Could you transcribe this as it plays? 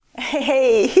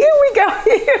Hey, here we go.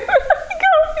 Here we go.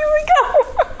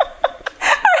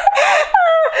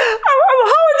 I'm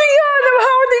holding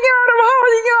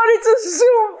on. It's a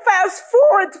zoom, fast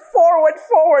forward.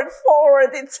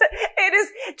 It is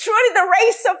truly the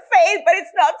race of faith, but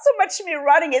it's not so much me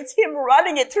running, it's him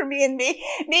running it through me and me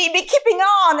keeping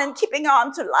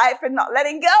on to life and not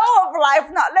letting go of life,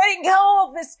 not letting go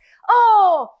of this,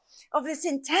 of this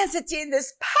intensity and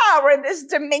this power and this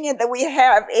dominion that we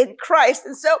have in Christ.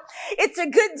 And so it's a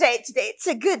good day today. It's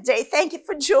a good day. Thank you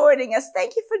for joining us.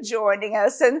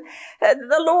 And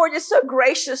the Lord is so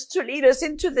gracious to lead us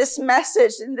into this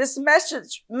message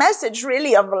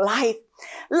really of life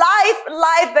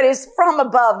that is from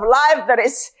above, life that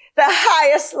is the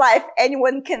highest life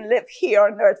anyone can live here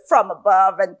on earth, from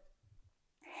above. And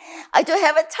I do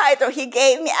have a title he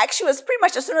gave me. Actually, it was pretty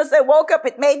much as soon as I woke up,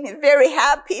 it made me very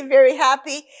happy,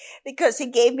 because he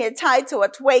gave me a title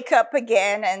at Wake Up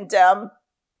Again. And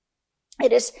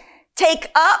it is Take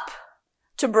Up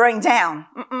to Bring Down.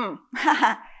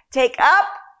 Take up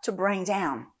to bring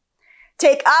down.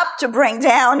 Take up to bring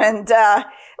down. And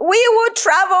we will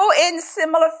travel in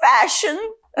similar fashion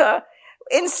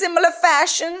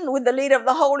with the lead of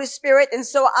the Holy Spirit. And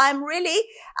so I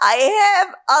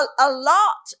have a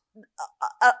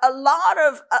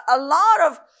lot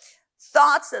of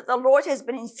thoughts that the Lord has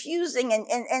been infusing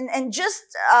and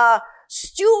just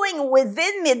stewing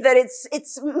within me, that it's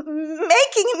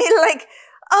making me like,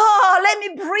 let me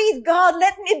breathe, God,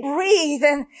 let me breathe.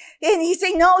 And he's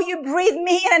saying, no, you breathe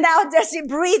me in and out, Deci,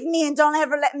 breathe me and don't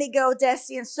ever let me go,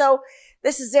 Deci. And so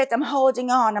this is it. I'm holding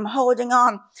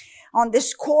on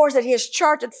this course that he has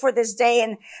charted for this day,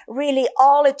 and really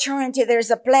all eternity.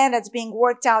 There's a plan that's being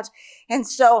worked out. And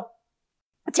so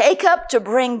take up to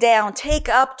bring down.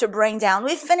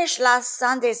 We finished last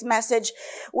Sunday's message,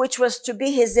 which was to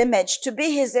be his image.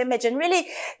 And really,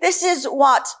 this is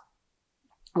what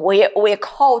we're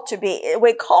called to be.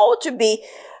 We're called to be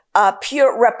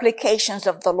pure replications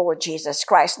of the Lord Jesus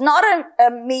Christ, not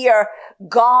a mere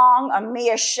gong, a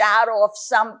mere shadow of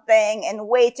something and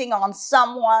waiting on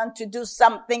someone to do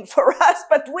something for us,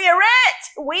 but we're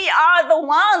it. We are the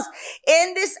ones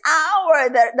in this hour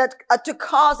that to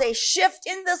cause a shift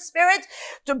in the spirit,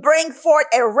 to bring forth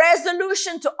a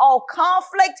resolution to all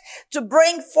conflict, to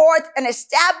bring forth an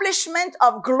establishment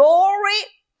of glory,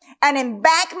 an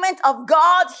embankment of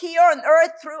God here on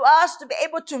earth through us, to be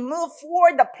able to move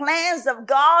forward the plans of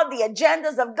God, the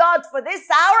agendas of God for this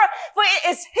hour, for it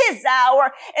is his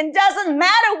hour. And doesn't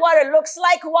matter what it looks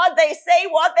like, what they say,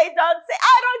 what they don't say.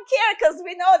 I don't care, because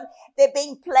we know they're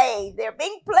being played. They're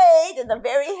being played in the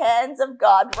very hands of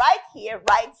God right here,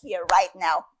 right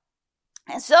now.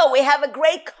 And so we have a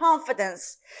great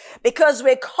confidence because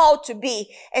we're called to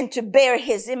be and to bear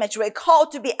his image. We're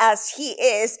called to be as he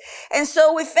is. And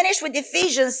so we finished with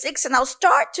Ephesians 6, and I'll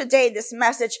start today this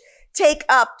message, take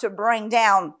up to bring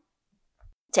down.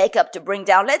 Take up to bring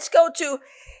down. Let's go to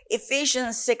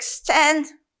Ephesians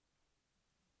 6:10.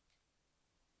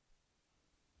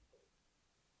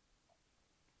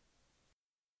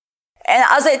 And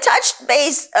as I touched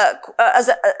base,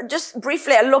 just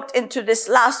briefly, I looked into this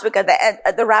last week at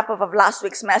the wrap up of last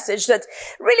week's message, that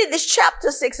really this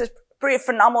chapter 6 is pretty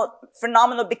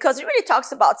phenomenal because it really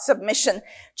talks about submission,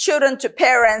 children to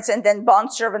parents, and then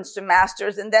bondservants to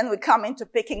masters. And then we come into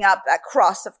picking up that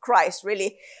cross of Christ,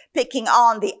 really picking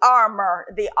on the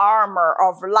armor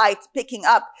of light, picking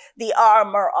up the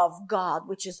armor of God,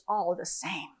 which is all the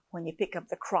same. When you pick up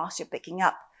the cross, you're picking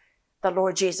up the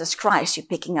Lord Jesus Christ. You're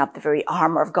picking up the very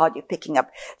armor of God. You're picking up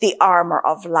the armor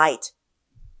of light.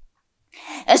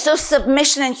 And so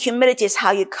submission and humility is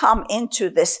how you come into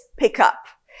this pickup.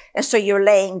 And so you're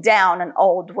laying down an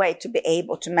old way to be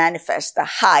able to manifest the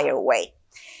higher way.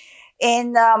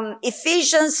 In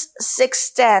Ephesians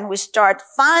 6:10, we start,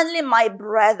 finally, my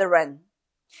brethren,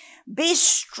 be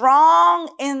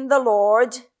strong in the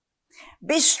Lord.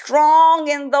 Be strong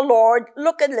in the Lord.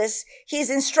 Look at this.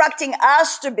 He's instructing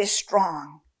us to be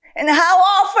strong. And how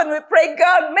often we pray,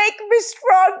 God, make me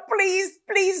strong, please,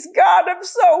 please, God, I'm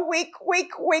so weak,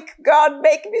 God,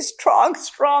 make me strong,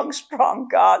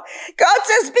 God. God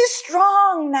says, be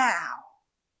strong now.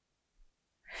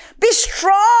 Be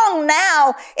strong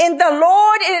now in the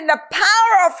Lord and in the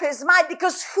power of his might,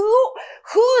 because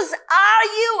whose are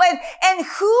you and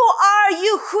who are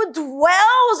you who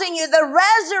dwells in you? The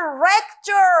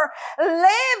resurrector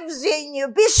lives in you.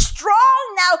 Be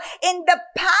strong now in the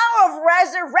power of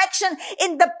resurrection,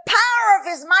 in the power of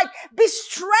his might. Be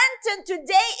strengthened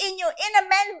today in your inner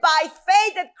man by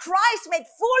faith, that Christ may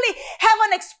fully have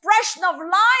an expression of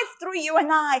life through you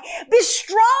and I. Be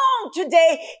strong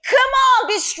today. Come on,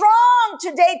 be strong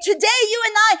today. Today you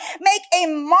and I make a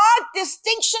marked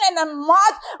distinction and a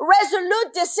marked,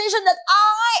 resolute decision that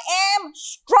I am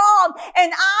strong and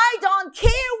I don't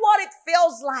care what it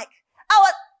feels like.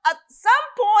 At some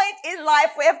point in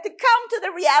life, we have to come to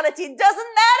the reality. It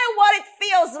doesn't matter what it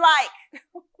feels like.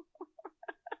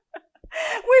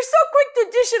 We're so quick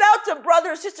to dish it out to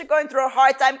brother or sister going through a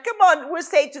hard time. Come on, we'll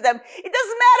say to them, it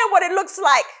doesn't matter what it looks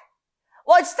like.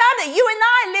 Well, it's time that you and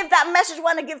I live that message we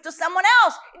want to give to someone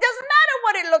else. It doesn't matter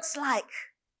what it looks like.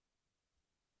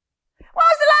 When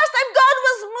was the last time God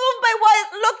was moved by what it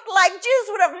looked like? Jesus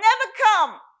would have never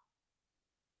come.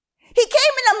 He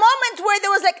came in a moment where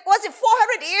there was 400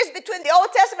 years between the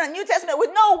Old Testament and New Testament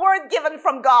with no word given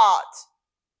from God.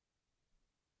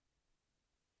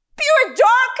 Pure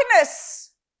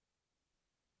darkness.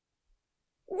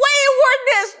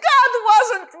 Waywardness. God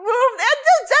wasn't moved.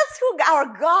 That's who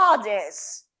our God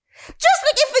is. Just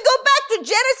like if we go back to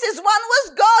Genesis 1,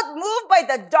 was God moved by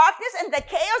the darkness and the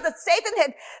chaos that Satan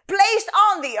had placed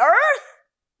on the earth?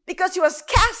 Because he was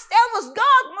cast down, was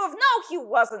God moved? No, he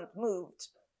wasn't moved.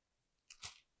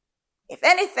 If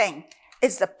anything,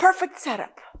 it's the perfect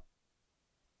setup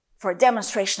for a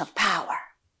demonstration of power,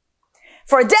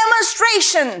 for a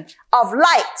demonstration of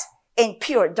light in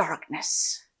pure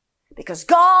darkness. Because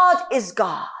God is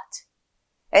God,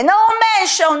 and no man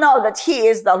shall know that he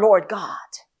is the Lord God,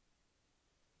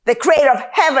 the creator of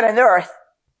heaven and earth.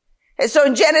 And so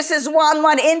in Genesis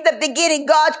 1:1, in the beginning,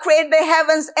 God created the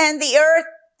heavens and the earth.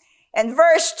 And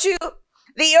verse 2,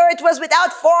 the earth was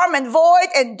without form and void,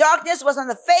 and darkness was on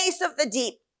the face of the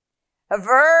deep. A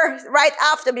verse right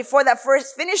after, before that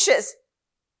verse finishes,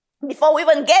 before we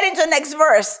even get into the next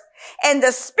verse, and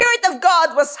the Spirit of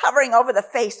God was hovering over the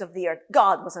face of the earth.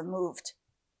 God was unmoved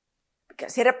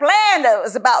because he had a plan that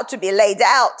was about to be laid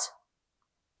out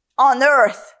on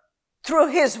earth through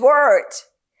his word.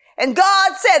 And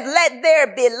God said, let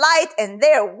there be light, and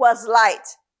there was light.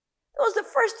 Those are the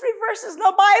first 3 verses in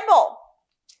the Bible.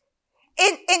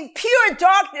 In pure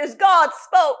darkness, God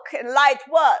spoke and light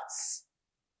was.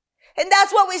 And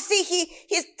that's what we see.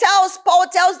 Paul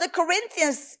tells the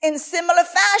Corinthians in similar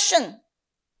fashion.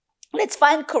 Let's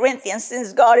find Corinthians,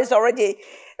 since God is already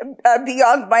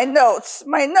beyond my notes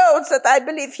that I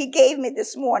believe he gave me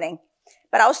this morning.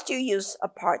 But I'll still use a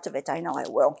part of it. I know I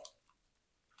will.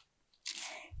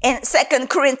 In 2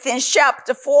 Corinthians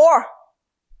chapter 4,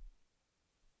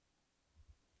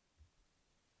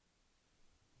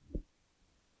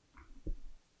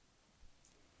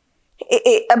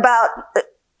 about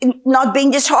not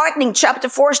being disheartening. Chapter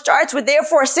 4 starts with,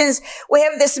 therefore, since we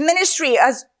have this ministry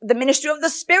as the ministry of the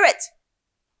Spirit,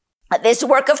 this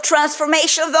work of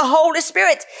transformation of the Holy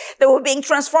Spirit, that we're being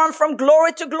transformed from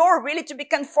glory to glory, really to be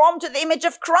conformed to the image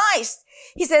of Christ.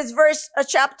 He says,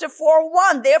 chapter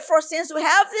 4:1, therefore, since we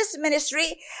have this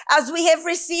ministry, as we have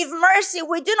received mercy,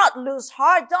 we do not lose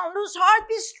heart. Don't lose heart.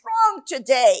 Be strong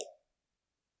today.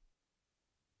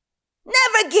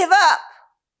 Never give up.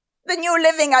 The New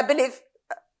Living, I believe,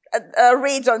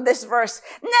 reads on this verse.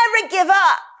 Never give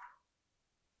up.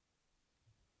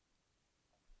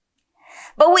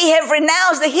 But we have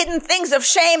renounced the hidden things of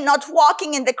shame, not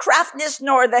walking in the craftiness,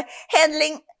 nor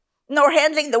handling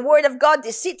the word of God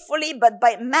deceitfully, but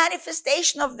by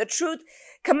manifestation of the truth,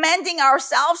 commending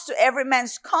ourselves to every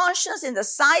man's conscience in the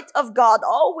sight of God.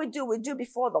 All we do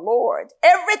before the Lord.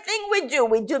 Everything we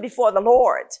do before the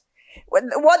Lord.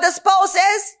 What does Paul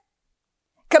says?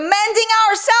 Commending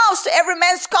ourselves to every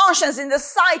man's conscience in the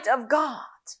sight of God.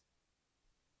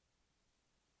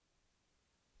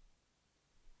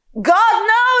 God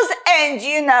knows and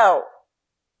you know.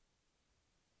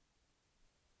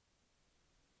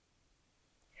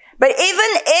 But even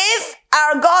if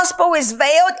our gospel is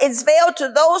veiled, it's veiled to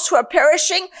those who are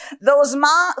perishing, those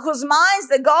whose minds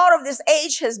the God of this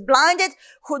age has blinded,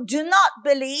 who do not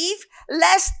believe,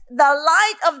 lest the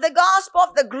light of the gospel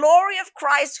of the glory of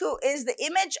Christ, who is the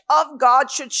image of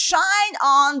God, should shine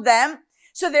on them.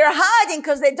 So they're hiding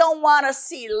because they don't want to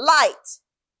see light.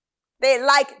 They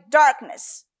like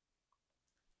darkness.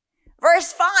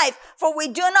 Verse 5, for we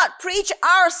do not preach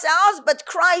ourselves, but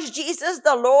Christ Jesus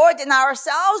the Lord, and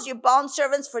ourselves, you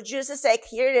bondservants for Jesus' sake.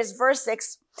 Here it is, verse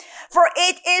 6. For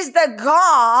it is the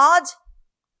God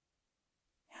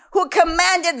who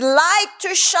commanded light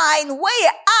to shine way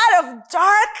out of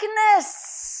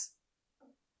darkness.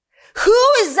 Who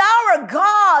is our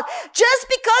God? Just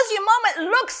because your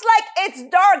moment looks like it's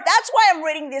dark, that's why I'm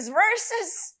reading these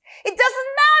verses. It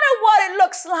doesn't matter what it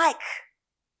looks like.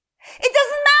 It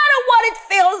doesn't matter what it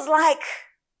feels like.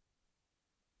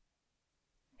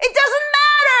 It doesn't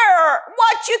matter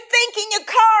what you think in your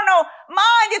carnal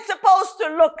mind it's supposed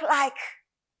to look like.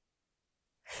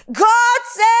 God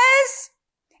says,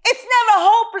 It's never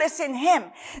hopeless in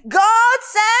him. God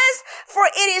says, for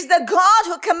it is the God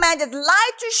who commanded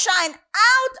light to shine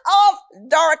out of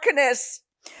darkness,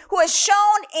 who has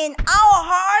shown in our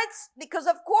hearts, because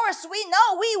of course we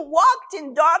know we walked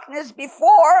in darkness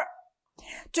before,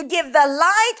 to give the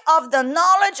light of the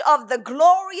knowledge of the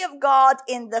glory of God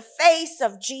in the face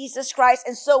of Jesus Christ.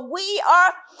 And so we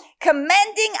are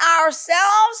commending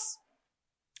ourselves.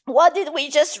 What did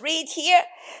we just read here?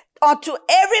 Unto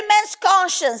every man's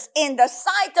conscience in the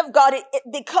sight of God,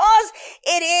 because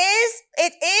it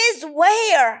is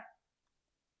where?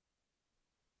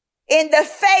 In the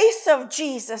face of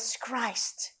Jesus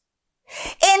Christ.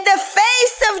 In the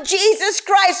face of Jesus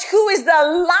Christ, who is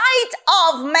the light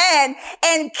of man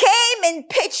and came in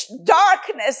pitch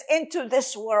darkness into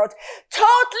this world,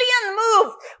 totally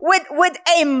unmoved with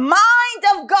a mind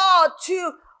of God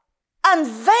to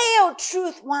unveil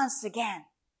truth once again,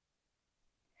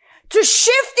 to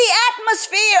shift the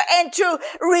atmosphere and to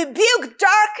rebuke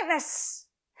darkness,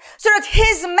 so that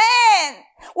his man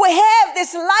will have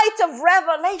this light of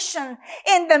revelation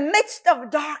in the midst of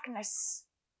darkness.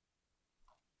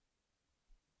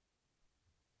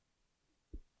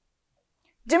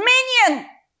 Dominion.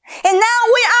 And now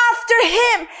we're after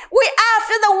him. We're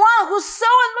after the one who's so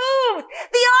unmoved.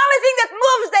 The only thing that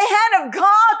moves the hand of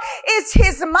God is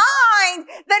his mind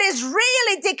that is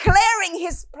really declaring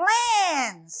his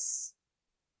plans.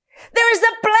 There is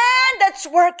a plan that's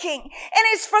working, and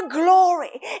it's for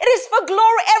glory. It is for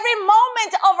glory every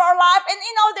moment of our life. And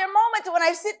there are moments when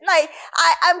I sit and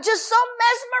I'm just so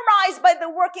mesmerized by the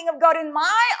working of God in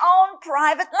my own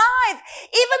private life.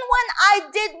 Even when I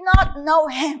did not know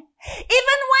him.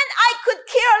 Even when I could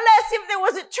care less if there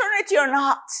was eternity or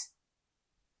not.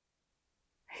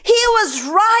 He was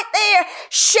right there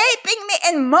shaping me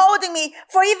and molding me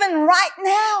for even right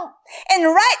now. And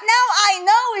right now I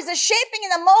know is the shaping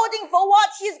and the molding for what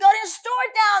he's got in store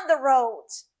down the road.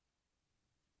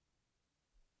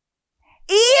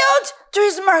 Yield to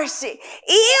his mercy.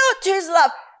 Yield to his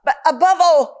love. But above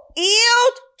all,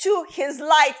 yield to his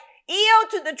light. Yield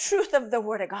to the truth of the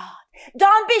word of God.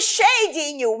 Don't be shady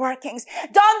in your workings.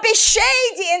 Don't be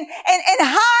shady and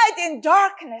hide in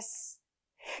darkness.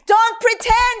 Don't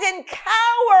pretend and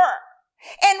cower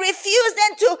and refuse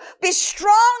then to be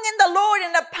strong in the Lord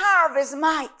in the power of his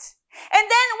might. And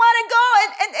then want to go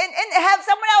and have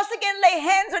someone else again lay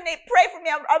hands on me, pray for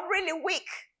me. I'm really weak.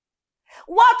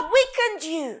 What weakened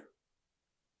you?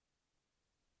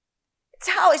 It's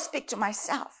how I speak to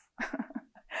myself.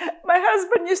 My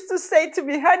husband used to say to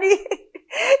me, honey,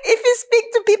 if you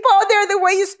speak to people out there the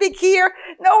way you speak here,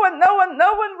 no one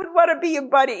would want to be your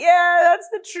buddy. Yeah, that's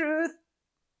the truth.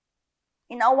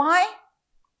 You know why?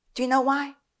 Do you know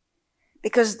why?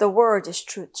 Because the word is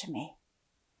true to me.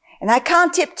 And I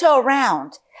can't tiptoe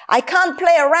around. I can't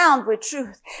play around with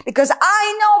truth. Because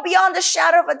I know beyond a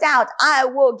shadow of a doubt, I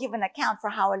will give an account for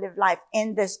how I live life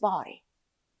in this body.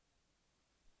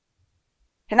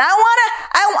 And I want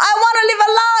to live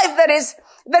a life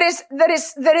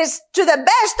that is to the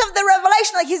best of the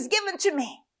revelation that he's given to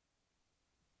me.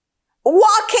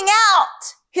 Walking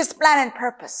out his plan and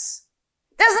purpose.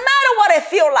 Doesn't matter what I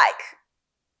feel like.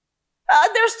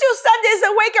 There's still Sundays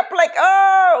I wake up like,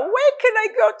 where can I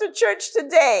go to church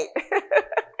today?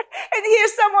 And hear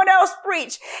someone else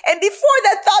preach. And before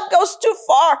that thought goes too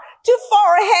far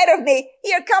ahead of me,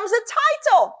 here comes a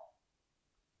title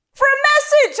for a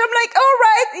message. I'm like, all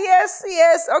right,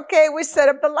 yes, okay, we set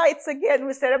up the lights again.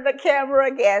 We set up the camera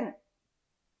again.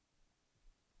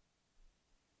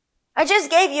 I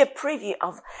just gave you a preview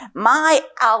of my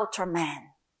outer man.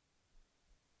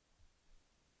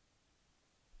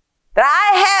 That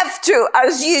I have to,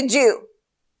 as you do,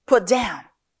 put down.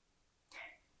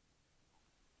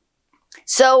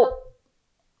 So,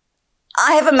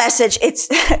 I have a message. It's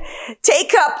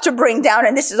take up to bring down,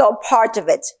 and this is all part of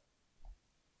it.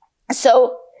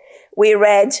 So, we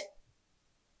read,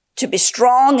 to be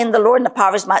strong in the Lord and the power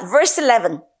of his might. Verse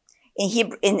 11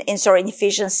 in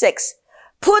Ephesians 6.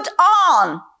 Put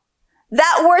on.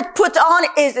 That word put on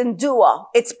is endure.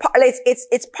 It's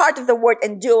part of the word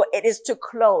endure. It is to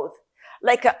clothe,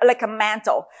 like a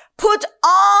mantle. Put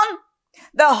on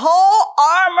the whole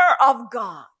armor of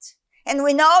God. And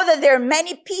we know that there are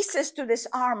many pieces to this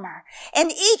armor.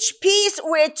 And each piece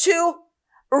we're to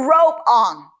rope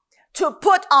on, to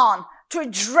put on, to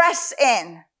dress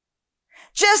in,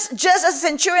 Just as a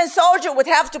centurion soldier would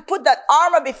have to put that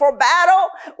armor before battle,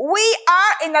 we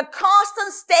are in a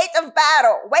constant state of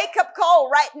battle. Wake up call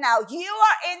right now. You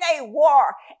are in a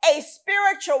war, a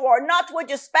spiritual war, not with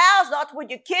your spouse, not with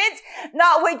your kids,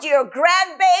 not with your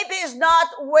grandbabies, not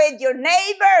with your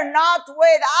neighbor, not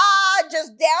with,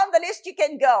 just down the list you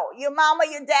can go. Your mama,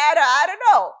 your dad, I don't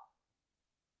know.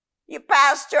 Your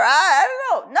pastor, I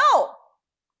don't know. No.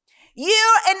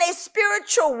 You're in a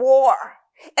spiritual war.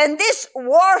 And this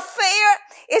warfare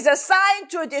is assigned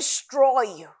to destroy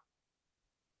you.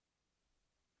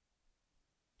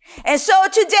 And so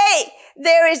today,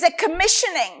 there is a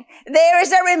commissioning. There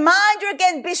is a reminder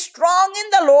again, be strong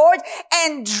in the Lord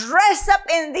and dress up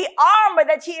in the armor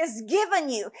that He has given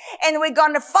you. And we're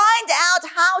going to find out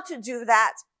how to do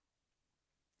that.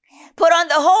 Put on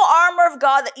the whole armor of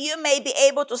God that you may be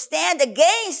able to stand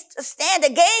against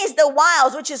the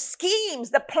wiles, which is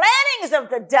schemes, the plannings of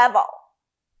the devil.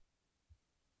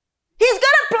 He's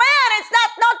got a plan. It's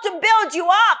not to build you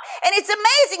up. And it's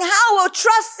amazing how we'll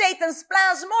trust Satan's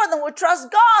plans more than we'll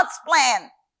trust God's plan.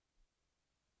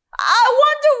 I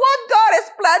wonder what God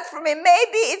has planned for me.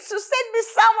 Maybe it's to send me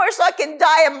somewhere so I can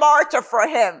die a martyr for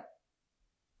Him.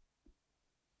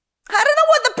 I don't know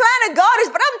what the plan of God is,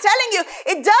 but I'm telling you,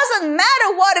 it doesn't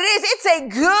matter what it is. It's a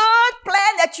good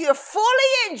plan that you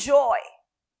fully enjoy.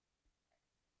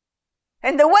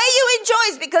 And the way you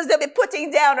enjoy is because they'll be putting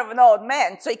down of an old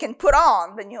man so you can put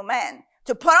on the new man,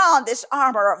 to put on this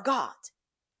armor of God.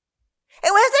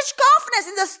 And we have such confidence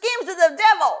in the schemes of the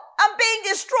devil. I'm being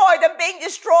destroyed.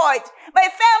 My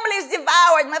family is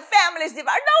devoured.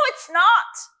 No, it's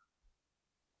not.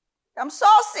 I'm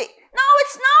saucy. No,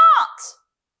 it's not.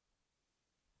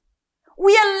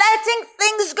 We are letting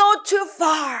things go too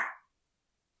far.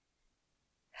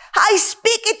 I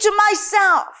speak it to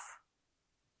myself.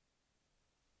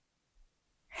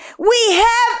 We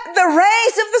have the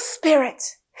rays of the Spirit.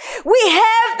 We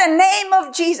have the name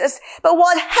of Jesus. But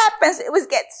what happens is we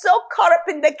get so caught up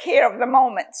in the care of the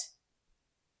moment.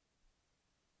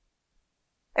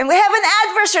 And we have an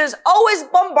adversary who's always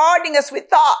bombarding us with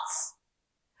thoughts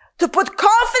to put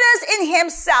confidence in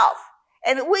himself.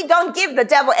 And we don't give the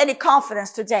devil any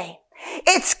confidence today.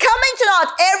 It's coming to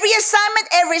naught. Every assignment,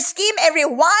 every scheme, every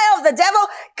wile of the devil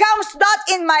comes not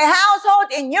in my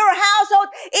household, in your household,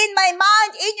 in my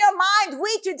mind, in your mind. We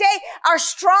today are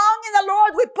strong in the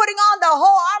Lord. We're putting on the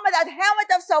whole armor, that helmet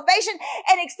of salvation,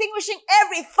 and extinguishing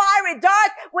every fiery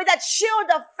dart with that shield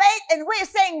of faith. And we're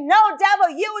saying, no, devil,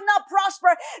 you will not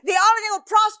prosper. The only thing that will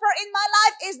prosper in my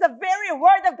life is the very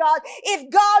word of God.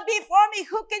 If God be for me,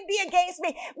 who can be against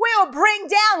me? We will bring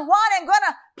down one and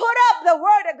gonna put up the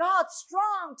word of God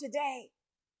strong today.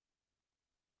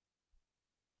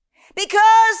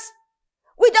 Because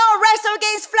we don't wrestle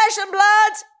against flesh and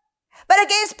blood, but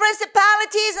against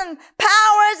principalities and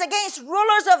powers, against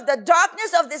rulers of the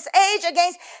darkness of this age,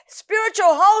 against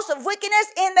spiritual hosts of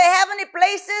wickedness in the heavenly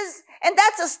places. And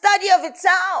that's a study of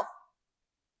itself.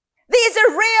 These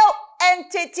are real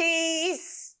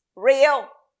entities. Real.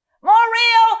 More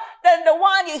real than the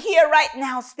one you hear right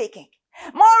now speaking.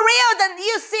 More real than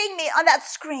you seeing me on that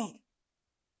screen.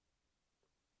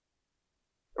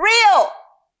 Real.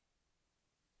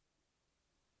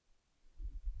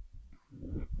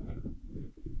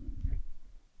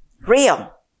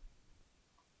 Real.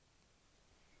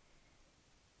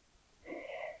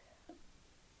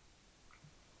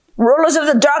 Rulers of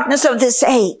the darkness of this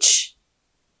age.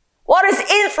 What is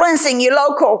influencing your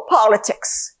local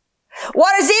politics?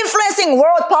 What is influencing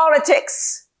world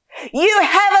politics? You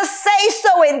have a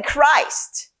say-so in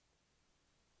Christ.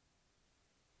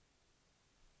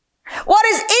 What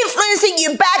is influencing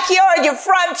your backyard, your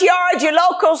front yard, your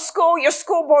local school, your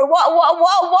school board?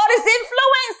 What is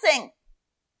influencing?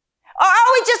 Or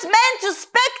are we just meant to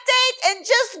spectate and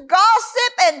just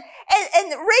gossip and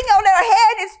ring on our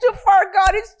head? It's too far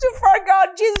gone. It's too far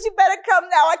gone. Jesus, you better come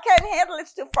now. I can't handle it.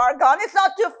 It's too far gone. It's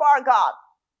not too far gone.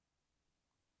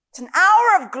 It's an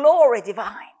hour of glory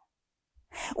divine.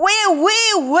 We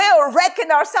will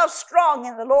reckon ourselves strong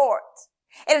in the Lord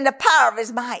and in the power of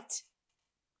His might.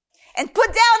 And put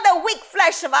down the weak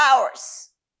flesh of ours.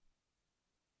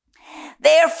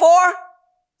 Therefore,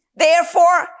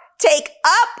 take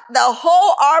up the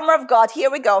whole armor of God. Here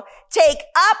we go. Take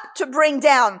up to bring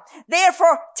down.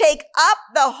 Therefore, take up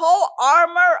the whole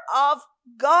armor of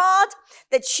God,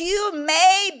 that you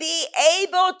may be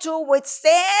able to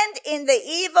withstand in the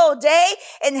evil day,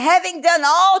 and having done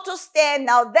all to stand.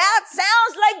 Now that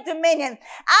sounds like dominion.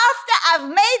 After I've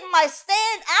made my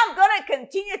stand, I'm going to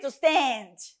continue to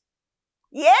stand.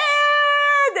 Yeah,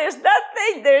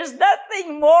 there's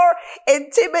nothing more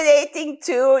intimidating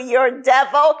to your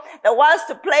devil that wants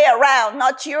to play around,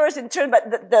 not yours in turn,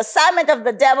 but the assignment of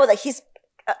the devil that he's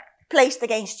placed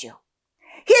against you.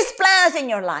 His plans in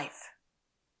your life.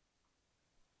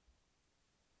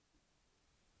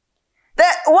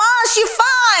 That once you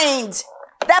find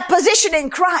that position in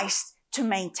Christ, to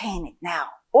maintain it now.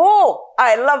 Oh,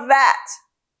 I love that.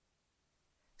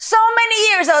 So many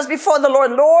years I was before the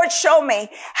Lord. Lord, show me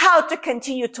how to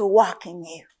continue to walk in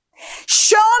you.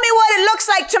 Show me what it looks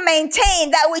like to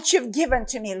maintain that which you've given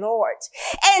to me, Lord,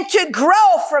 and to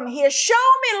grow from here. Show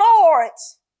me, Lord.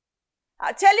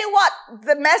 I'll tell you what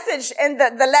the message and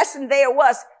the lesson there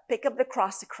was. Pick up the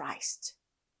cross of Christ.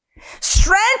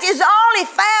 Strength is only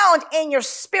found in your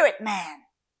spirit, man.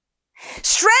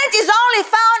 Strength is only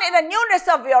found in the newness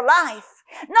of your life.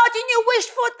 Not in your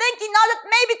wishful thinking, not that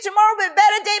maybe tomorrow will be a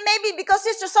better day, maybe because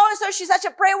Sister so-and-so, she's such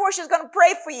a prayer warrior, she's going to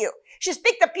pray for you. She's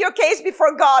picked up your case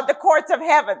before God, the courts of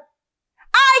heaven.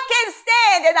 I can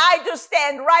stand, and I do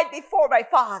stand right before my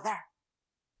Father.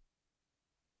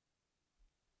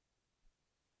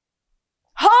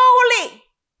 Holy,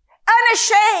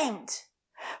 unashamed,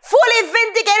 fully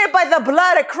vindicated by the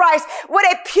blood of Christ, with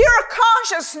a pure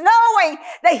conscience, knowing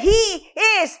that He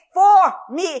is for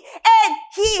me and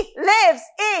He lives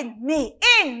in me.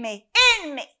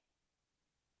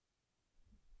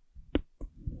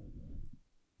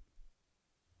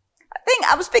 I think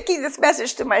I'm speaking this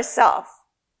message to myself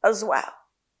as well.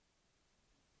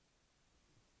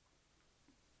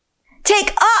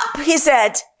 Take up, he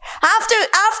said, after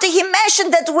he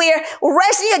mentioned that we're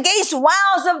wrestling against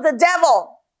wiles of the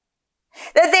devil,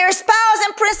 that there are powers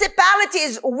and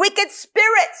principalities, wicked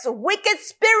spirits,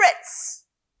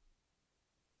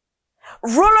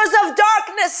 rulers of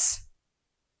darkness.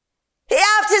 He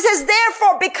says,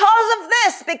 therefore, because of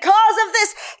this,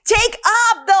 take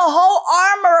up the whole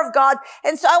armor of God.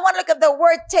 And so I want to look at the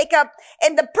word take up.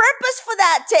 And the purpose for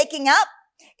that taking up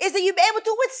is that you'll be able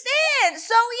to withstand.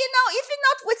 So, if you're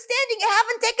not withstanding, you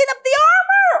haven't taken up the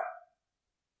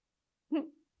armor.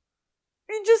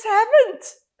 You just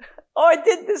haven't. Oh, I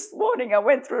did this morning. I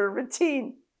went through a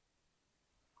routine.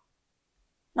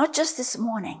 Not just this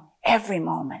morning, every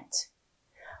moment.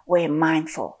 We're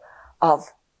mindful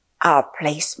of our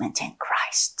placement in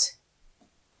Christ.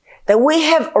 That we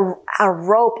have a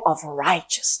robe of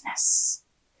righteousness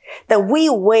that we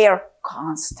wear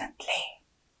constantly.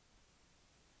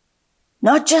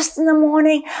 Not just in the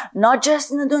morning, not just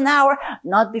in the noon hour,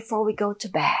 not before we go to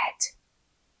bed.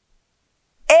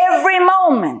 Every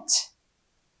moment,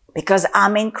 because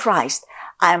I'm in Christ,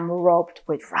 I'm robed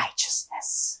with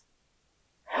righteousness.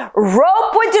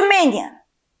 Robed with dominion.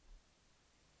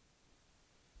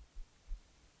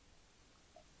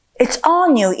 It's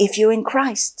on you if you're in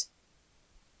Christ.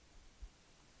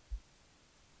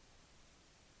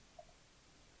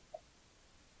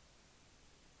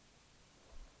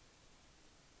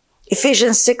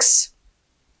 Ephesians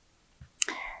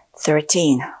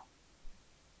 6:13.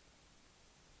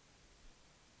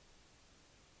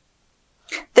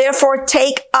 Therefore,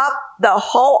 take up the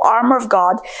whole armor of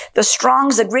God. The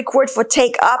Strong's, the Greek word for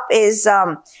take up is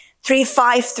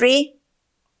 353.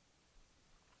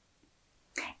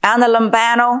 And the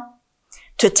Lambano,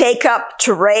 to take up,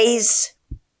 to raise.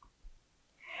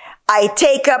 I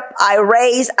take up, I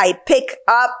raise, I pick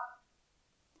up.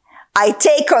 I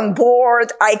take on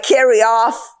board, I carry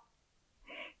off.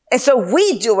 And so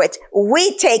we do it.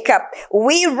 We take up,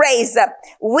 we raise up,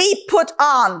 we put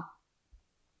on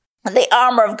the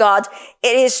armor of God.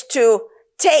 It is to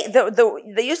take,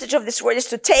 the usage of this word is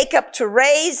to take up, to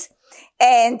raise,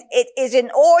 and it is in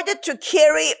order to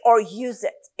carry or use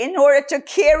it. In order to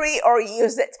carry or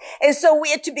use it. And so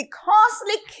we are to be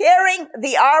constantly carrying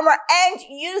the armor and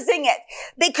using it,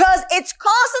 because it's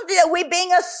constantly that we're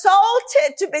being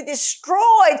assaulted to be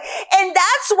destroyed. And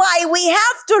that's why we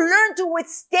have to learn to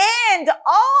withstand.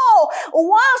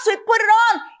 Once we put it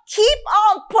on, keep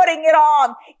on putting it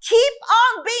on. Keep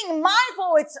on being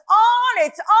mindful. It's on.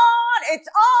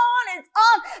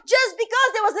 Just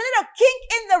because there was a little kink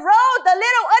in the road, a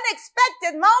little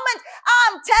unexpected moment,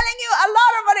 I'm telling you, a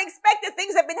lot of unexpected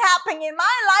things have been happening in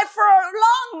my life for a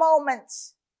long moment.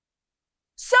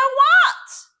 So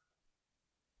what?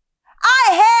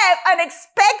 I have an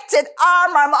expected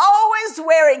armor I'm always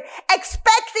wearing,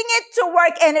 expecting it to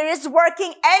work, and it is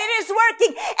working,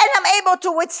 and I'm able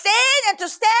to withstand and to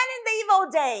stand in the evil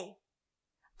day.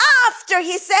 After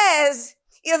he says,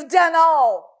 you've done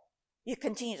all, you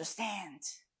continue to stand.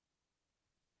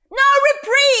 No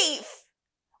reprieve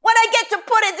when I get to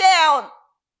put it down.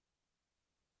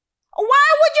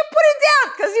 Why would you put it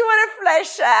down? Because you want to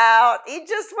flesh out. You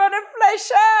just want to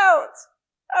flesh out.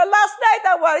 Last night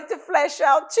I wanted to flash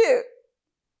out too.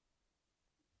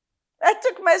 I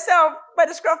took myself by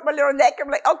the scruff of my little neck.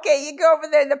 I'm like, okay, you go over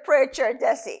there in the prayer chair,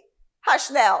 Deci. Hush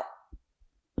now.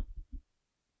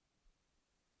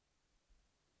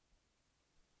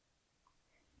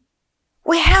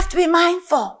 We have to be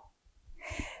mindful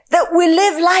that we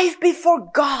live life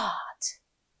before God.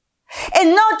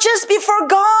 And not just before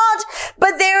God,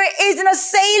 but there is an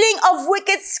assailing of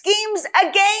wicked schemes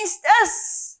against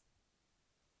us.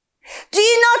 Do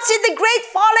you not see the great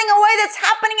falling away that's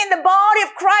happening in the body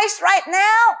of Christ right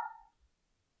now?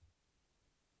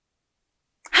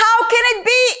 How can it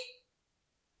be?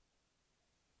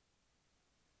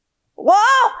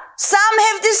 Well, some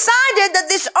have decided that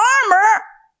this armor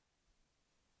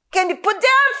can be put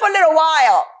down for a little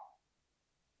while.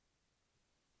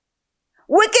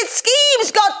 Wicked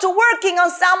schemes got to working on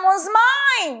someone's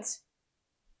mind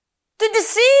to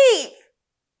deceive.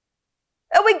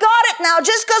 And we got it now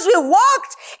just because we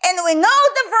walked and we know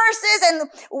the verses and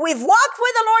we've walked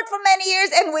with the Lord for many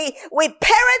years and we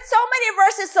parrot so many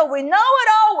verses so we know it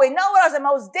all. We know it all. The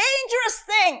most dangerous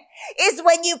thing is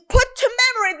when you put to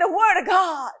memory the Word of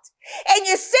God and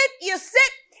you sit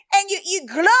and you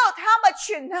gloat how much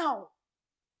you know.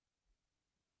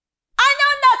 I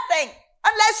know nothing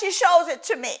unless He shows it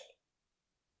to me.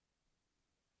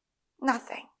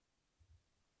 Nothing.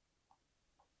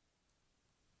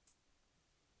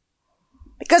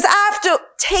 Because I have to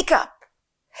take up.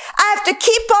 I have to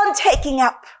keep on taking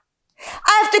up.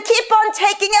 I have to keep on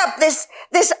taking up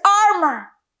this armor.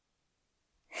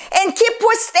 And keep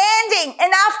withstanding.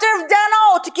 And after I've done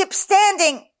all, to keep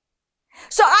standing.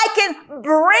 So I can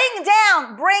bring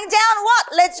down what?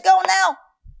 Let's go now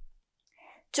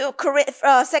to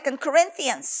 2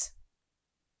 Corinthians.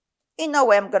 You know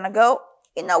where I'm going to go.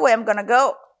 You know where I'm going to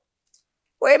go.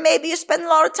 Where maybe you spend a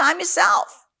lot of time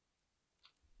yourself.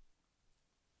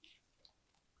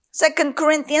 2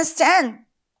 Corinthians 10.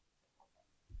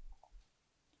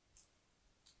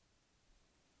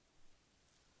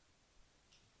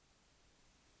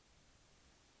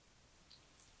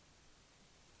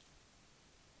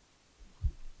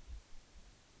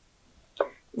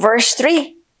 Verse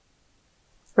 3.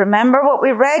 Remember what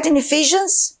we read in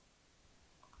Ephesians?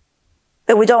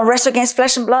 That we don't wrestle against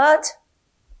flesh and blood.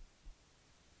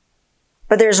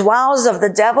 But there's wiles of the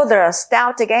devil that are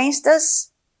stout against us.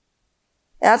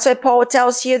 That's why Paul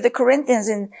tells here the Corinthians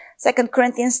in 2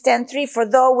 Corinthians 10:3, for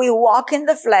though we walk in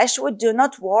the flesh, we do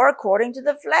not war according to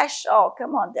the flesh. Oh,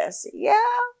 come on, Deci.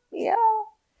 Yeah.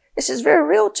 This is very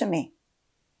real to me.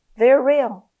 Very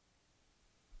real.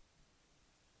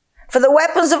 For the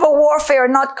weapons of our warfare are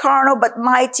not carnal, but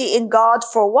mighty in God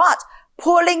for what?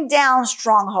 Pulling down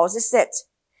strongholds. This is it.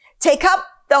 Take up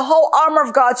the whole armor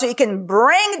of God so you can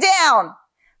bring down,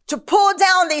 to pull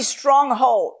down these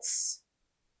strongholds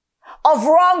of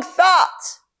wrong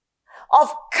thought,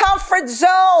 of comfort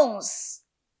zones.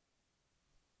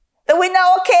 That we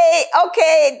know,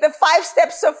 okay, the 5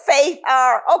 steps of faith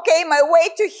are, okay, my way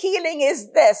to healing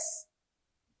is this.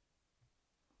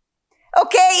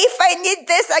 Okay, if I need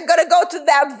this, I gotta go to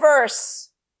that verse.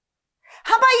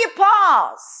 How about you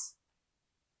pause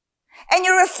and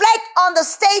you reflect on the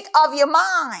state of your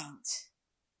mind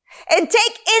and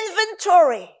take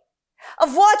inventory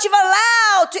of what you've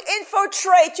allowed to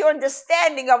infiltrate your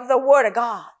understanding of the Word of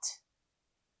God.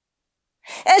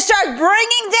 And start bringing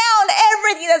down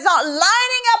everything that's not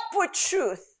lining up with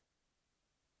truth.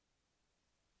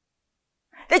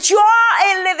 That you are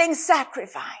a living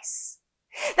sacrifice.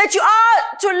 That you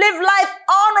are to live life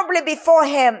honorably before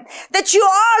Him. That you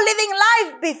are living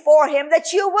life before Him.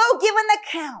 That you will give an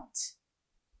account.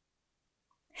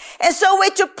 And so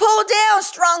we're to pull down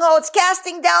strongholds,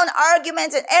 casting down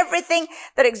arguments and everything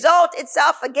that exalts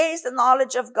itself against the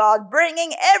knowledge of God,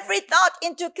 bringing every thought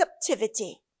into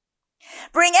captivity.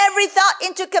 Bring every thought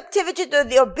into captivity to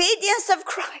the obedience of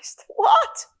Christ.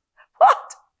 What?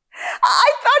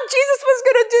 I thought Jesus was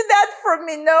going to do that for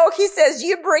me. No, He says,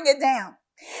 you bring it down.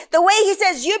 The way He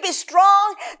says, you be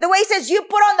strong. The way He says, you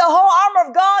put on the whole armor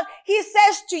of God. He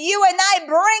says to you and I,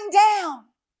 bring down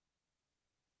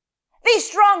these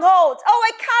strongholds. Oh,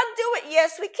 I can't do it.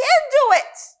 Yes, we can do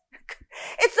it.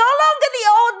 It's no longer the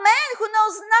old man who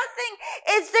knows nothing.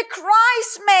 It's the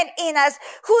Christ man in us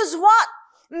who's what?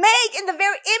 Made in the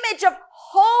very image of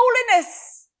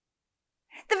holiness.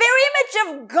 The very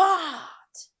image of God.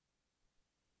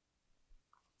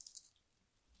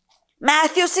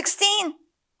 Matthew 16.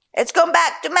 Let's go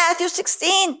back to Matthew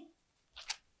 16.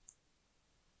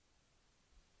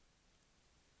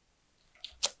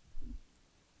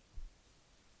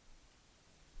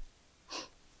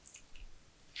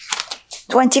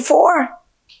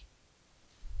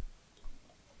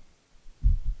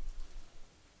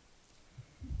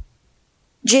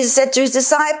 Jesus said to his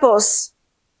disciples,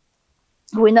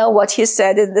 we know what he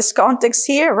said in this context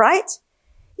here, right?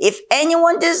 If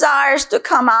anyone desires to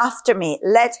come after me,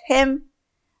 let him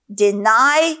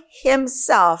deny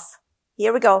himself.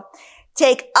 Here we go.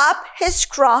 Take up his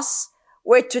cross.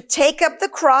 We're to take up the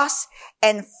cross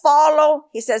and follow.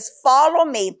 He says, follow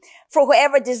me. For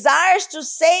whoever desires to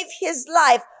save his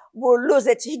life will lose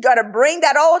it. You got to bring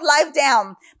that old life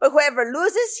down. But whoever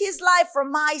loses his life for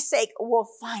my sake will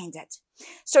find it.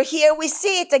 So here we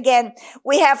see it again.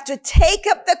 We have to take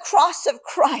up the cross of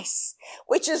Christ,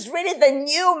 which is really the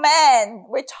new man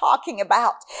we're talking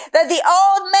about. That the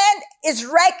old man is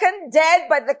reckoned dead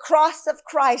by the cross of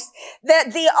Christ.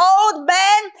 That the old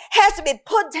man has to be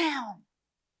put down.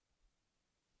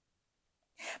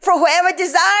 For whoever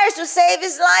desires to save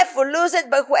his life will lose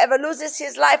it, but whoever loses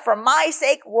his life for my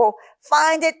sake will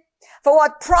find it. For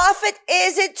what profit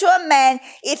is it to a man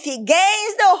if he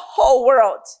gains the whole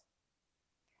world,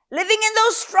 living in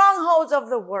those strongholds of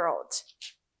the world,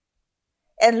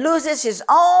 and loses his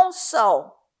own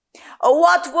soul? Or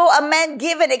what will a man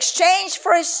give in exchange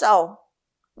for his soul?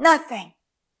 Nothing.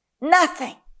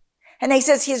 Nothing. And he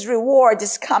says his reward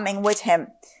is coming with him.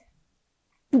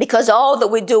 Because all that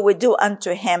we do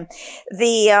unto him.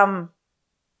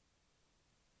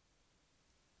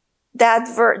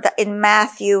 That verse in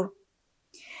Matthew,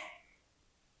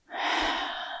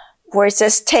 where it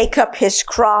says, take up his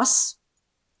cross,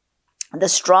 the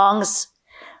Strong's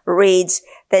reads,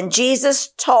 then Jesus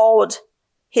told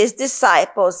his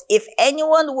disciples, if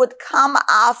anyone would come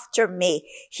after me,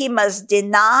 he must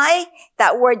deny.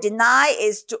 That word deny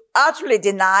is to utterly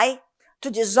deny, to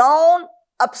disown,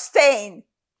 abstain.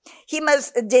 He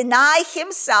must deny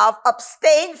himself,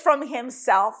 abstain from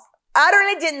himself,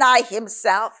 utterly deny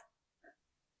himself,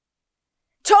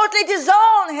 totally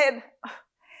disown him.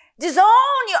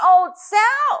 Disown your old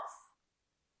self.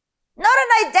 Not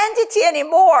an identity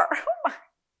anymore.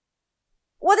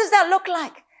 What does that look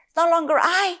like? It's no longer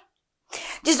I.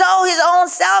 Disown his own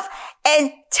self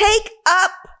and take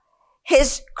up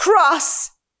his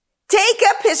cross. Take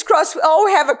up his cross. We all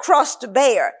have a cross to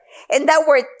bear. And that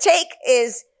word take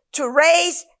is to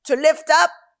raise, to lift up,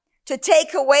 to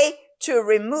take away, to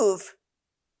remove.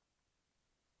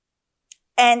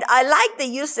 And I like the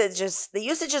usages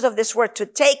of this word, to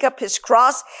take up his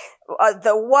cross.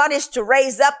 The one is to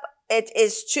raise up. It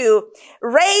is to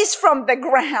raise from the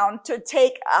ground, to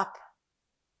take up.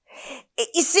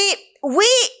 You see,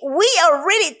 we are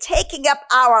really taking up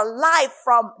our life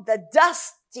from the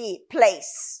dusty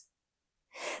place.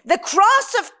 The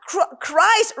cross of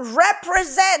Christ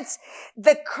represents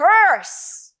the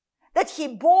curse that he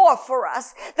bore for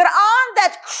us. That on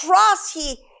that cross,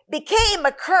 he became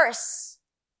a curse.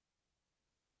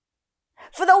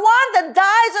 For the one that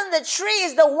dies on the tree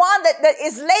is the one that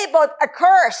is labeled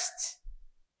accursed.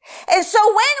 And so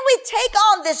when we take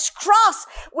on this cross,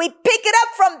 we pick it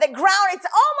up from the ground. It's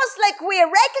almost like we are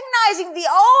recognizing the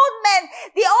old man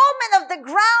of the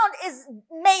ground is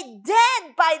made dead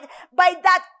by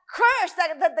that curse,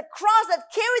 the cross that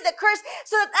carried the curse,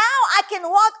 so that now I can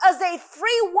walk as a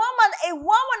free woman, a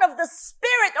woman of the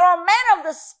Spirit, or a man of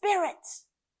the Spirit.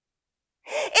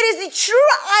 It is the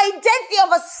true identity of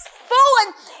a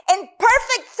full and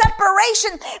perfect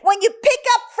separation when you pick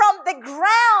up from the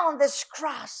ground this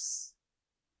cross.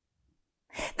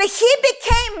 That he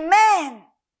became man.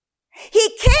 He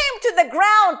came to the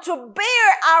ground to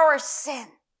bear our sin.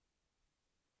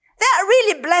 That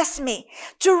really blessed me.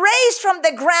 To raise from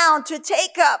the ground, to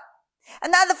take up.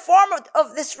 Another form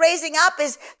of this raising up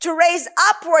is to raise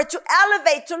upward, to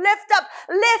elevate, to lift up.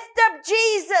 Lift up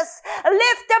Jesus.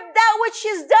 Lift up that which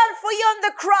he's done for you on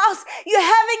the cross. You're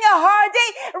having a hard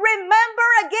day. Remember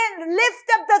again, lift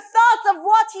up the thoughts of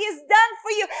what he has done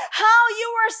for you. How you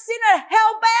were a sinner,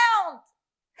 hell-bound.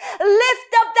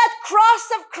 Lift up that cross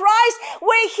of Christ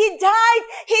where he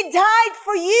died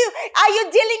for you. Are you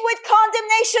dealing with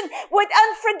condemnation, with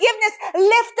unforgiveness?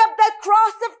 Lift up that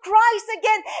cross of Christ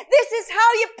again. This is how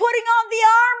you're putting on the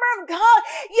armor of God.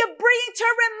 You're bringing to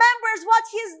remembrance what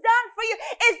he's done for you.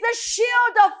 It's the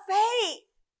shield of faith.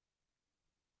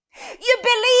 You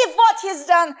believe what he's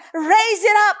done. Raise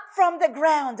it up from the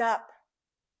ground up.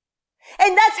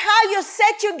 And that's how you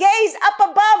set your gaze up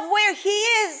above where he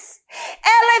is.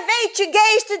 Elevate your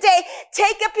gaze today.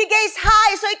 Take up your gaze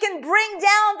high so you can bring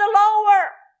down the lower.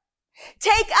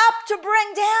 Take up to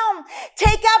bring down.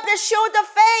 Take up the shield of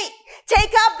faith.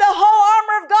 Take up the whole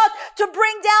armor of God to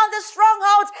bring down the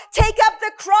strongholds. Take up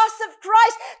the cross of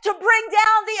Christ to bring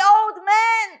down the old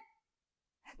man.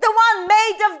 The one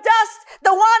made of dust.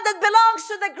 The one that belongs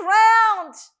to the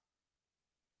ground.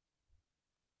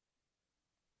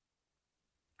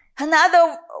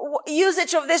 Another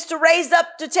usage of this to raise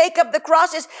up, to take up the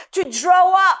cross is to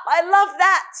draw up. I love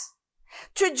that.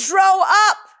 To draw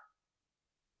up.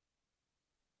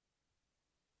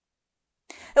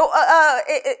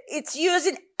 It's used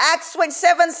in Acts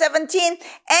 27:17,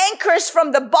 anchors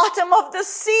from the bottom of the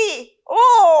sea.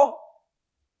 Oh,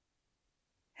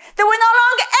 that we're no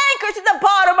longer anchored to the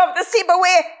bottom of the sea, but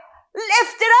we're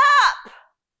lifted up,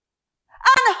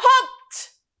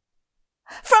 unhooked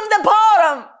from the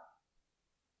bottom.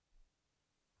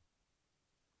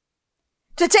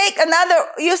 To take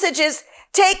another usage is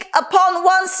take upon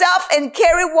oneself and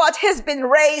carry what has been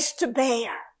raised to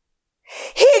bear.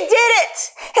 He did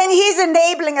it, and he's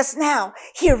enabling us now.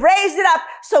 He raised it up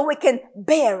so we can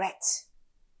bear it.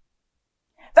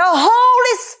 The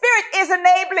Holy Spirit is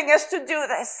enabling us to do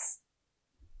this.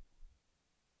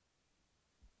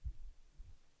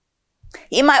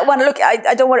 You might want to look,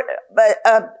 I don't want to,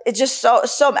 but it's just so,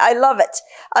 I love it.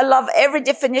 I love every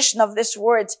definition of this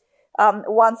word,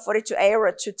 142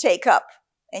 era, to take up.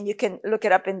 And you can look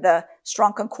it up in the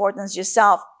Strong Concordance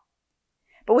yourself.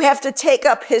 But we have to take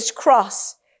up his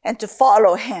cross and to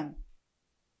follow him.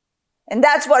 And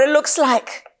that's what it looks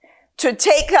like. To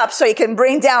take up so he can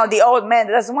bring down the old man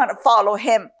that doesn't want to follow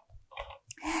him.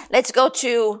 Let's go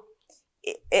to,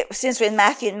 since we're in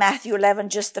Matthew 11,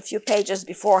 just a few pages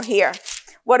before here.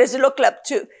 What does it look like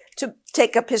to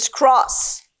take up his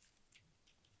cross?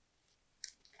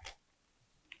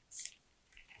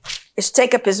 It's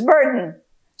take up his burden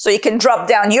so you can drop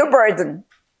down your burden.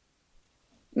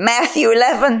 Matthew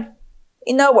 11,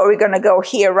 you know where we're going to go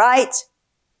here, right?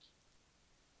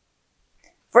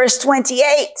 Verse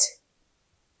 28.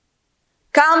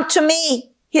 Come to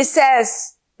me, he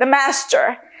says, the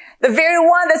master, the very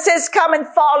one that says, come and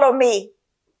follow me.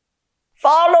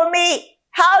 Follow me.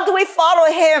 How do we follow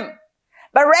him?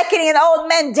 By reckoning an old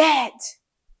man dead.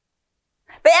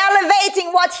 By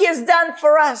elevating what he has done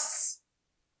for us.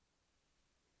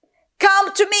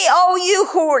 Come to me, all you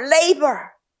who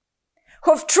labor,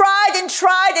 who've tried and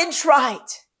tried and tried,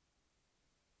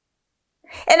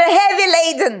 and are heavy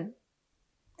laden,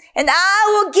 and I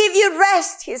will give you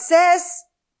rest, he says.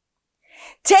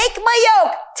 Take my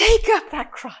yoke. Take up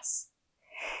that cross.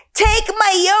 Take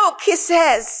my yoke, he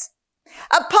says,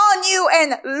 upon you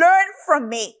and learn from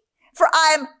me. For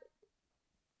I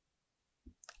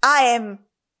am,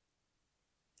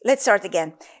 let's start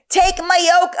again. Take my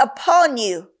yoke upon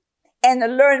you and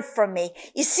learn from me.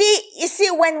 You see,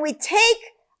 when we take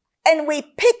and we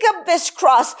pick up this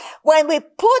cross, when we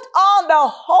put on the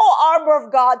whole armor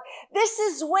of God, this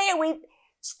is where we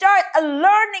start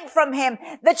learning from him.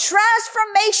 The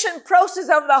transformation process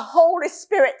of the Holy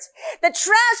Spirit. The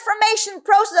transformation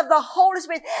process of the Holy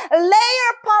Spirit. Layer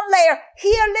upon layer.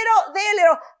 Here little, there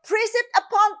little. Precept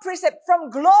upon precept. From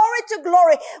glory to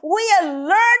glory. We are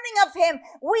learning of him.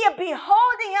 We are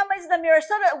beholding him as the mirror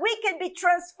so that we can be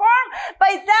transformed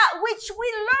by that which we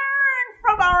learn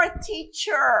from our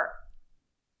teacher.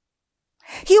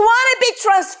 You want to be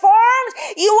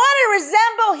transformed? You want to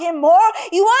resemble him more?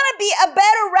 You want to be a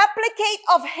better replicate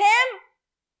of him?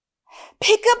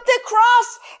 Pick up the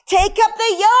cross, take up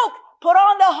the yoke, put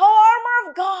on the whole armor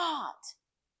of God.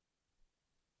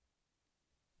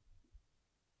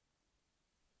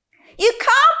 You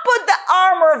can't put the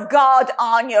armor of God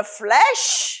on your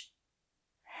flesh.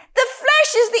 The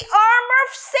flesh is the armor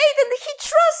of Satan that he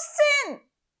trusts in.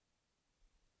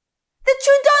 The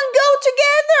two don't go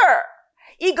together.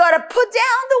 You got to put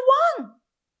down the one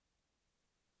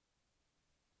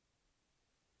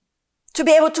to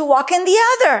be able to walk in the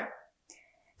other.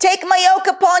 Take my yoke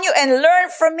upon you and learn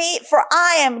from me, for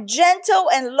I am gentle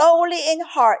and lowly in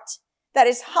heart, that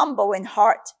is humble in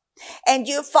heart. And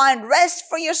you find rest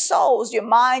for your souls, your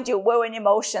mind, your will and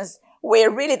emotions,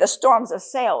 where really the storms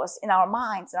assail us in our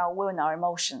minds, in our will and our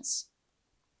emotions.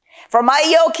 For my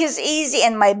yoke is easy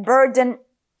and my burden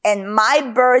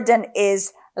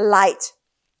is light.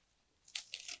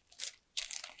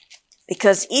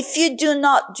 Because if you do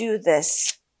not do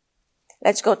this,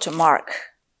 let's go to Mark.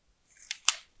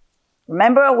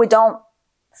 Remember, we don't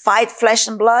fight flesh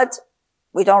and blood.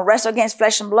 We don't wrestle against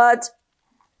flesh and blood.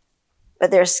 But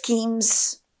there are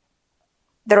schemes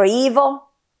that are evil.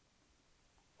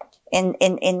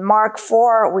 In Mark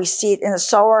 4, we see it in the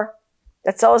sower.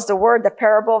 That's always the word, the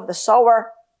parable of the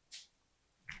sower.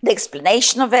 The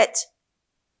explanation of it.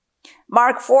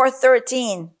 Mark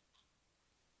 4:13.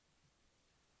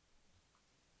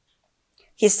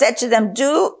 He said to them,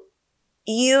 do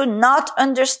you not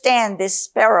understand this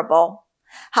parable?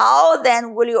 How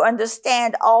then will you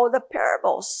understand all the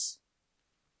parables?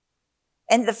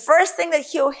 And the first thing that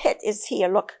he'll hit is here.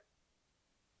 Look,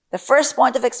 the first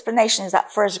point of explanation is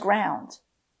that first ground.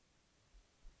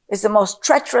 is the most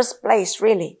treacherous place,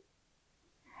 really.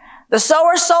 The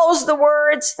sower sows the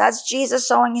word. That's Jesus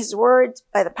sowing his word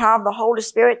by the power of the Holy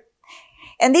Spirit.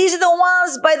 And these are the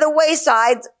ones by the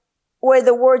wayside where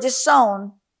the word is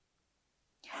sown.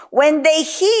 When they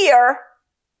hear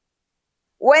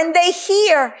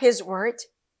his word,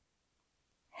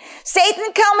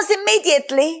 Satan comes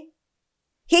immediately.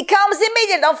 He comes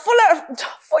immediately. Now,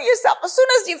 for yourself, as soon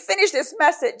as you finish this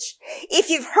message, if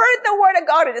you've heard the word of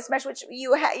God in this message, which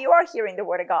you are hearing the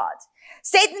word of God,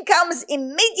 Satan comes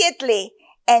immediately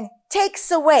and takes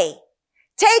away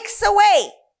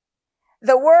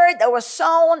the word that was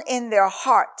sown in their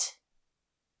heart.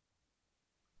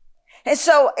 And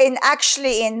so in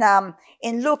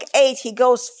Luke 8, he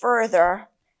goes further.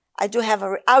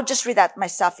 I'll just read that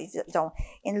myself if you don't.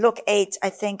 In Luke 8,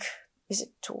 I think, is it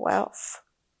 12?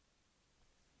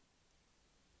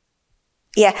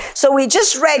 Yeah. So we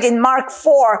just read in Mark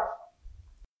 4,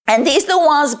 and these are the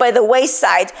ones by the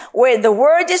wayside where the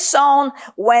word is sown.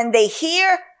 When they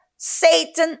hear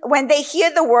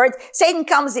the word, Satan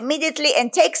comes immediately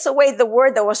and takes away the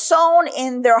word that was sown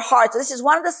in their heart. So this is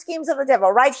one of the schemes of the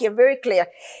devil right here, very clear.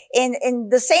 In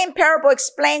the same parable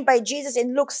explained by Jesus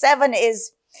in Luke 7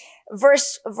 is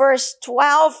verse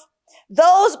 12.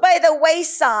 Those by the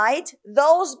wayside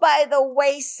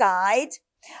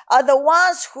are the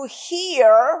ones who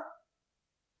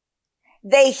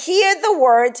they hear the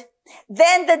word,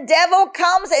 then the devil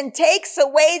comes and takes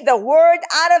away the word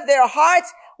out of their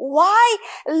hearts. Why?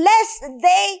 Lest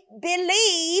they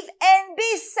believe and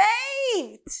be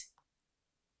saved.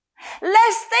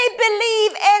 Lest they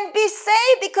believe and be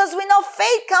saved, because we know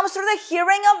faith comes through the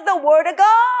hearing of the word of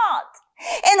God.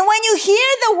 And when you hear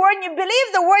the word and you believe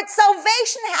the word,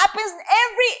 salvation happens in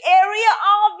every area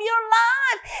of your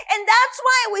life. And that's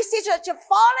why we see church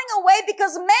falling away,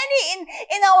 because many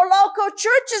in our local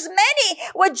churches, many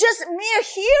were just mere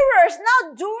hearers,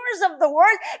 not doers of the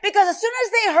word, because as soon as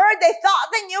they heard, they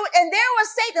thought they knew it. And there was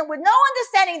Satan with no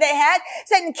understanding they had.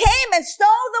 Satan came and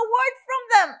stole the word from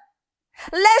them,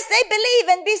 lest they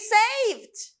believe and be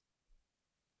saved.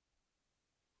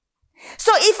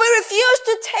 So if we refuse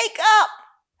to take up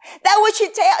that which he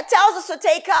tells us to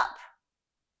take up,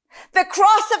 the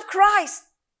cross of Christ,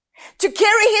 to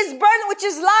carry his burden, which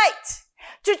is light,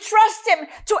 to trust him,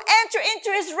 to enter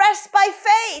into his rest by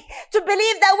faith, to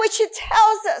believe that which he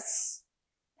tells us,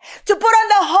 to put on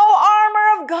the whole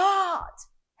armor of God,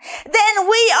 then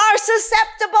we are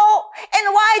susceptible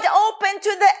and wide open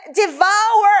to the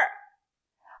devourer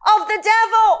of the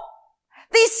devil.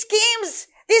 These schemes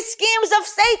of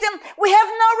Satan, we have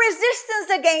no resistance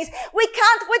against. We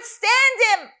can't withstand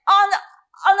him on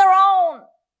our own.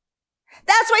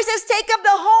 That's why he says, take up the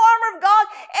whole armor of God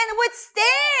and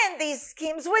withstand these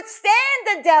schemes, withstand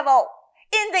the devil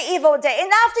in the evil day.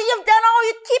 And after you've done all,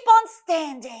 you keep on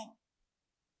standing.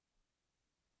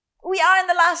 We are in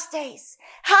the last days,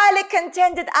 highly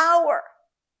contended hour.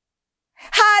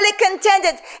 Highly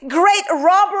contended, great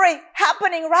robbery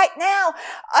happening right now.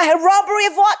 A robbery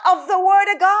of what? Of the word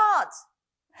of God.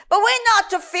 But we're not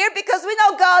to fear, because we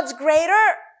know God's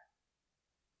greater.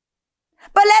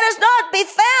 But let us not be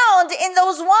found in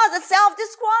those ones that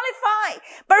self-disqualify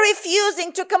by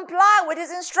refusing to comply with his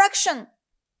instruction.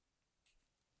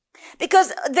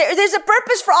 Because there's a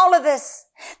purpose for all of this.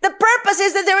 The purpose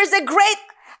is that there is a great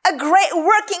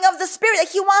working of the Spirit that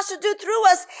he wants to do through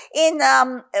us.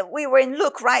 We were in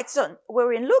Luke, right? So we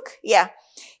were in Luke? Yeah.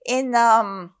 In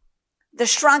the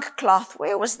shrunk cloth.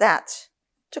 Where was that?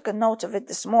 Took a note of it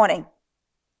this morning.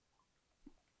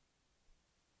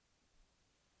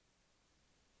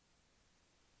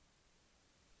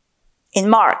 In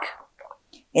Mark.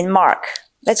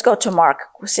 Let's go to Mark,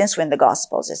 since we're in the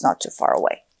Gospels. It's not too far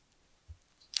away.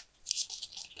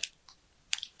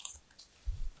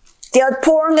 The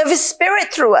outpouring of his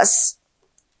Spirit through us.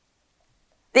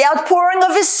 The outpouring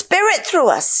of his Spirit through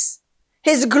us.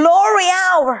 His glory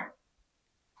hour.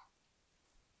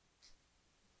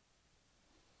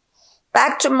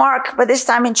 Back to Mark, but this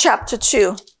time in chapter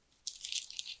 2.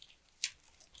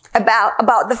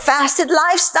 About the fasted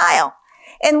lifestyle.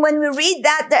 And when we read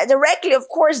that directly, of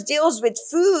course, deals with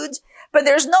food, but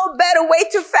there's no better way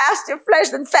to fast your flesh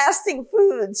than fasting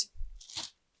food.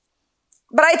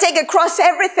 But I take across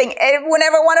everything.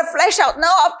 Whenever I want to flesh out, no,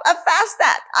 I fast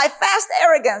that. I fast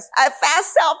arrogance. I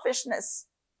fast selfishness.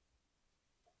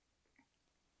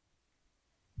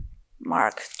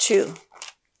 Mark 2.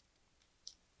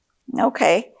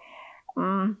 Okay.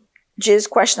 Jesus'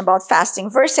 question about fasting.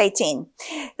 Verse 18.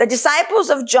 The disciples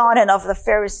of John and of the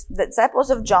Pharisees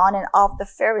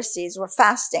were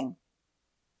fasting.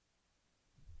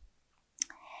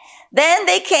 Then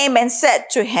they came and said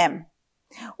to him,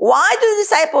 Why do the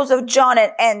disciples of John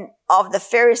and of the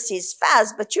Pharisees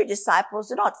fast, but your disciples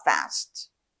do not fast?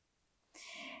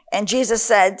 And Jesus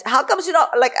said, how comes you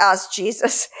not like us,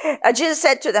 Jesus? Jesus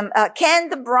said to them, can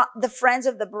the friends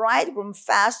of the bridegroom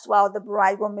fast while the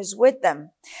bridegroom is with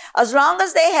them? As long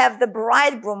as they have the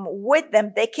bridegroom with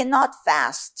them, they cannot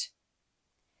fast.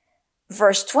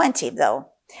 Verse 20, though.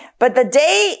 But the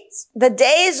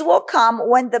days will come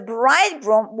when the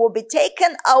bridegroom will be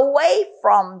taken away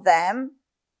from them,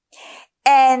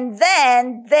 and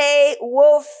then they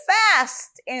will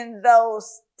fast in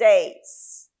those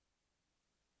days.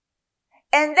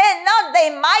 And then not they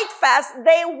might fast,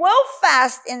 they will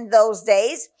fast in those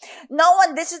days. No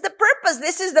one, this is the purpose.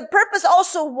 This is the purpose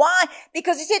also why?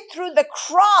 Because you see, through the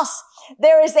cross,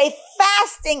 there is a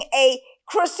fasting, a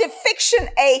crucifixion,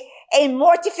 a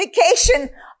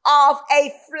mortification of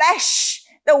a flesh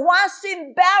that wants to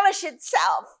embellish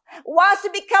itself, wants to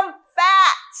become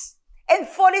fat and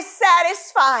fully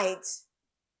satisfied.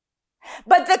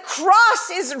 But the cross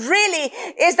is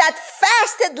that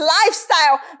fasted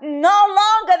lifestyle. No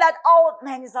longer that old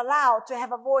man is allowed to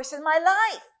have a voice in my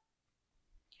life.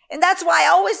 And that's why I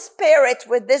always pair it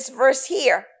with this verse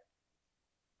here.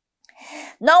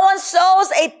 No one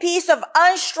sews a piece of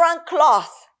unshrunk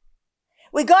cloth.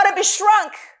 We gotta be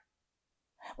shrunk.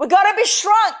 We gotta be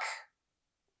shrunk.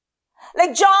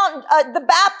 Like John the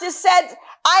Baptist said,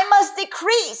 I must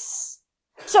decrease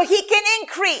so he can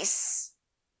increase.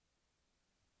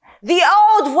 The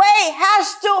old way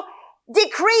has to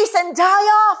decrease and die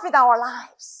off in our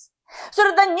lives, so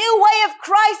that the new way of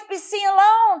Christ be seen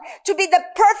alone, to be the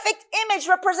perfect image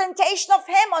representation of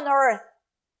him on earth,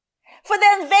 for the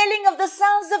unveiling of the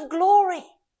sons of glory,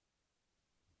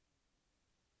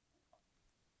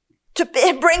 to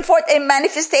bring forth a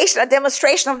manifestation, a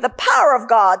demonstration of the power of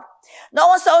God. No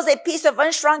one sews a piece of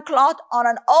unshrunk cloth on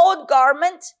an old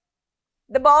garment,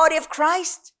 the body of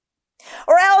Christ,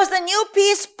 or else the new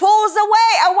piece pulls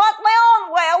away. I want my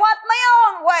own way. I want my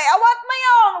own way. I want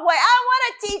my own way. I want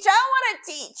to teach. I want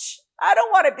to teach. I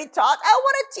don't want to be taught. I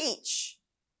want to teach.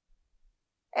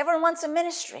 Everyone wants a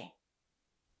ministry.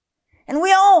 And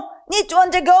we all need to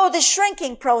undergo the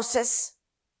shrinking process.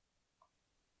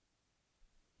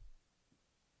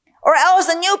 Or else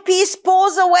the new piece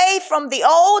pulls away from the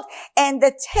old and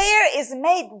the tear is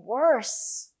made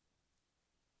worse.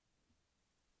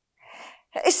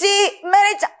 You see,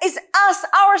 many times it's us,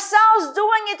 ourselves,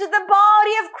 doing it to the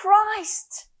body of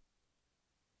Christ.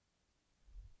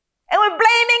 And we're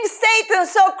blaming Satan,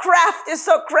 so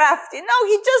crafty. No,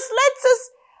 he just lets us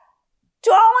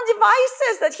to our own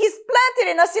devices that he's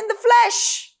planted in us in the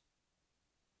flesh.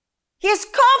 He has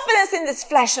confidence in this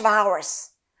flesh of ours.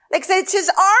 Like I said, it's his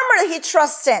armor that he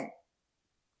trusts in.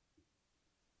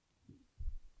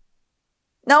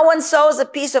 No one sews a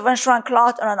piece of unshrunk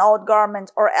cloth on an old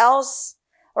garment, or else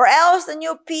the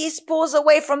new piece pulls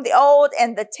away from the old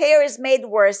and the tear is made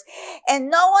worse. And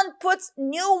no one puts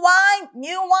new wine,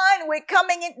 we're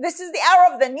coming in, this is the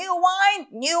hour of the new wine,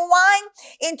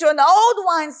 into an old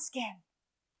wineskin.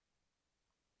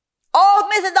 Old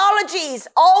methodologies,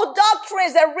 old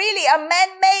doctrines that really are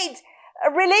man-made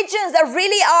religions, that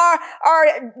really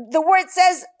are, the word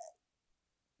says,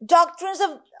 doctrines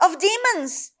of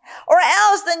demons. Or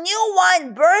else the new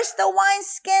wine bursts the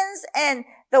wineskins and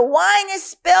the wine is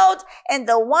spilled and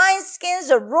the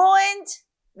wineskins are ruined.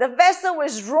 The vessel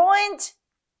is ruined.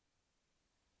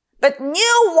 But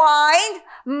new wine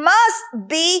must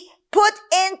be put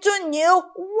into new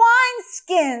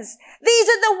wineskins. These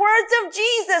are the words of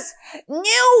Jesus.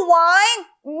 New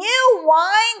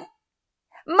wine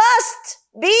must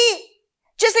be,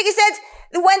 just like he said,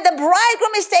 when the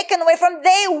bridegroom is taken away from,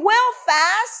 they will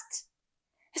fast,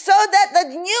 so that the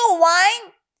new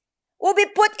wine will be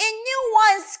put in new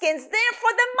wineskins.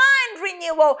 Therefore, the mind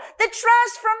renewal, the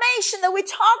transformation that we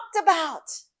talked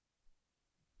about.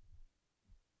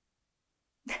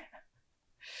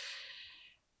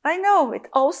 I know it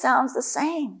all sounds the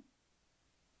same,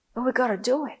 but we gotta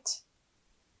do it.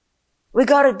 We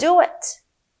gotta do it.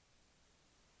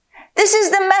 This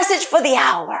is the message for the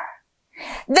hour.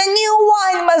 The new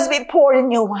wine must be poured in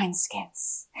new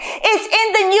wineskins. It's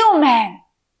in the new man.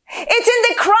 It's in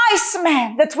the Christ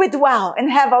man that we dwell and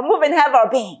move and have our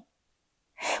being.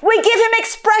 We give him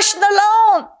expression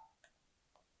alone.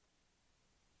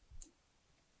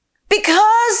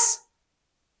 Because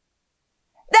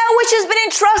that which has been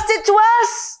entrusted to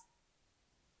us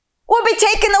will be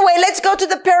taken away. Let's go to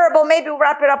the parable. Maybe we'll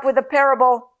wrap it up with the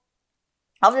parable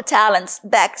of the talents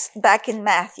back in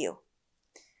Matthew.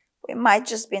 We might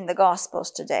just be in the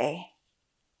Gospels today.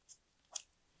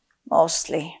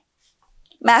 Mostly.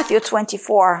 Matthew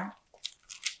 24.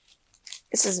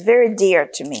 This is very dear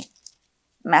to me.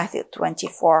 Matthew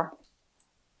 24.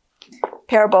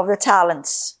 Parable of the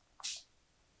talents.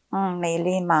 Don't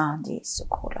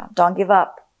give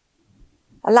up.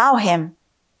 Allow him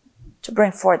to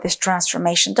bring forth this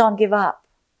transformation. Don't give up.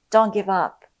 Don't give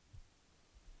up.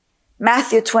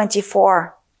 Matthew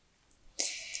 24.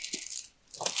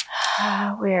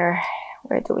 Where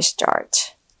do we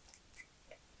start?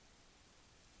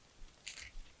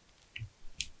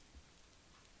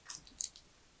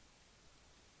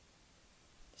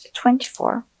 Is it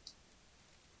 24?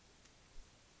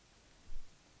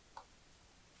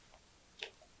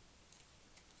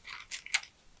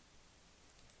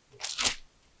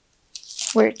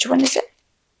 Which one is it?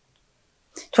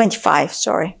 25,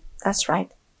 sorry. That's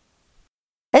right.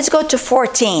 Let's go to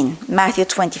 14, Matthew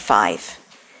 25,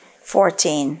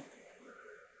 14.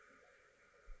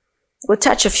 We'll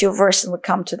touch a few verses and we'll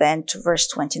come to the end to verse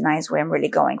 29 is where I'm really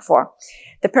going for.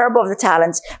 The parable of the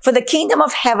talents. For the kingdom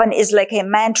of heaven is like a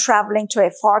man traveling to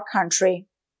a far country.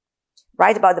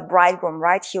 Right about the bridegroom,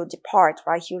 right? He'll depart,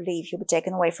 right? He'll leave. He'll be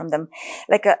taken away from them.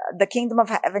 The kingdom of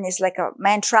heaven is like a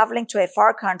man traveling to a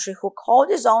far country who called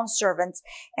his own servants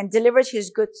and delivered his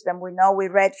goods to them. We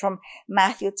read from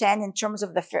Matthew 10 in terms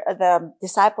of the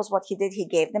disciples, what he did. He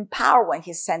gave them power when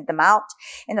he sent them out.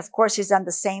 And of course, he's done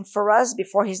the same for us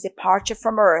before his departure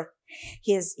from earth.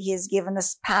 He has given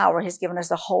us power. He's given us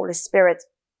the Holy Spirit.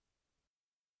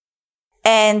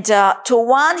 And to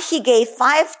one, he gave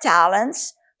 5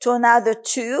 talents. To another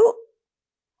 2,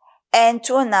 and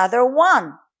to another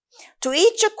 1. To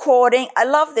each according, I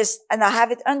love this, and I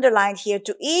have it underlined here,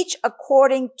 to each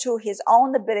according to his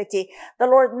own ability. The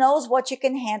Lord knows what you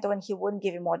can handle, and he wouldn't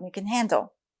give you more than you can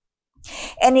handle.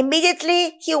 And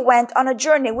immediately he went on a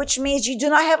journey, which means you do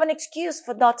not have an excuse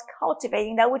for not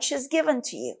cultivating that which is given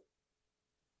to you.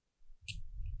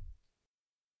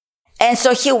 And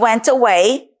so he went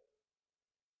away.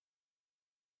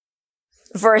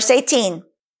 Verse 18.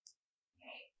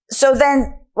 So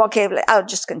then, okay, I'll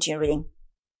just continue reading.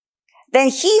 Then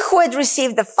he who had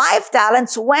received the 5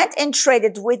 talents went and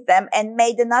traded with them and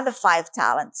made another 5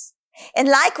 talents. And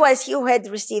likewise, he who had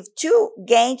received 2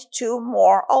 gained 2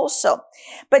 more also.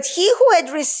 But he who had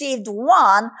received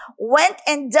 1 went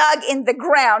and dug in the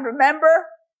ground. Remember?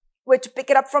 We're to pick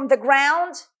it up from the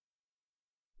ground.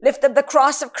 Lift up the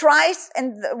cross of Christ.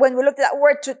 And when we looked at that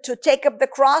word to take up the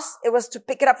cross, it was to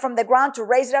pick it up from the ground, to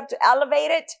raise it up, to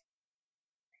elevate it.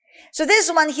 So this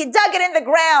one, he dug it in the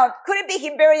ground. Could it be he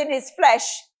buried it in his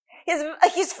flesh?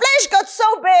 His flesh got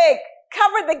so big,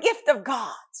 covered the gift of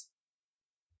God.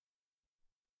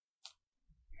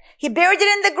 He buried it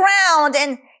in the ground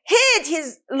and hid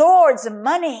his Lord's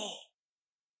money.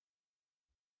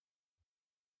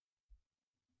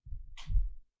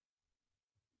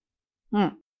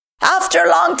 After a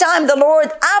long time, a lot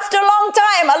of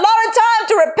time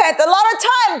to repent, a lot of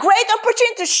time, great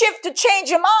opportunity to shift, to change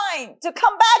your mind, to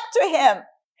come back to him,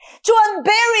 to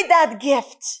unbury that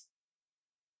gift.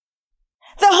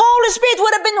 The Holy Spirit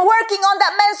would have been working on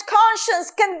that man's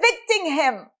conscience, convicting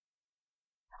him.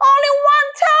 Only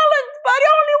 1 talent, but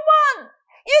only 1.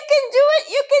 You can do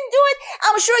it. You can do it.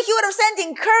 I'm sure he would have sent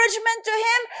encouragement to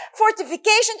him,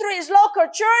 fortification through his local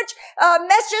church,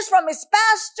 messages from his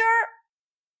pastor.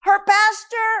 Her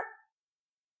pastor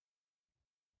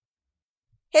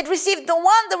had received the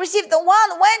one,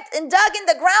 went and dug in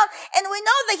the ground, and we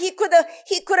know that he could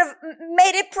have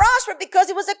made it prosper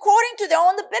because it was according to their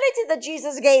own ability that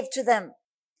Jesus gave to them.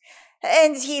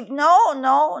 And he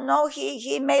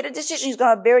made a decision. He's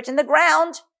going to bury it in the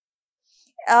ground.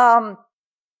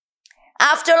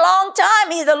 After a long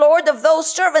time, the Lord of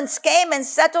those servants came and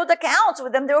settled accounts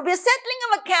with them. There will be a settling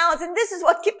of accounts, and this is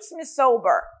what keeps me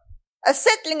sober. A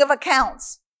settling of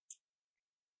accounts.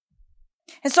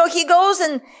 And so he goes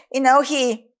and,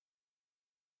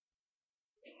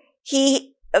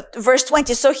 verse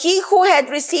 20, so he who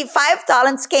had received 5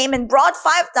 talents came and brought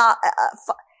 5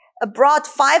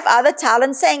 other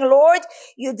talents, saying, Lord,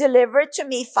 you delivered to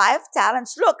me 5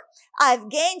 talents. Look, I've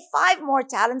gained 5 more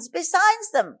talents besides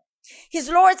them. His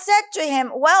Lord said to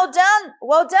him, well done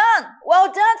for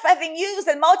having used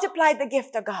and multiplied the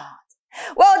gift of God.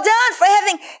 Well done for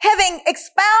having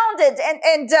expounded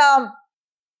and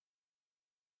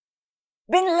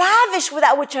been lavish with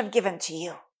that which I've given to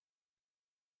you.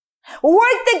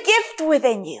 Work the gift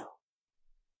within you.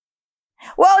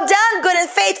 Well done, good and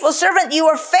faithful servant. You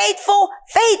are faithful.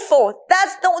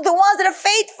 That's the ones that are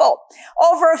faithful.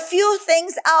 Over a few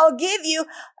things I'll give you.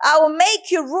 I will make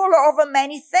you ruler over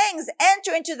many things.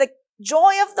 Enter into the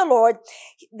joy of the Lord.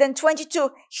 Then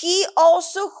 22, he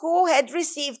also who had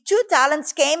received 2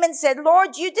 talents came and said,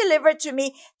 Lord, you delivered to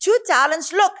me 2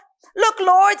 talents. Look,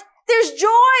 Lord, There's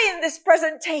joy in this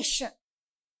presentation.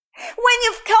 When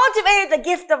you've cultivated the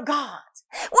gift of God,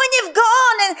 when you've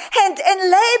gone and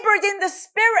labored in the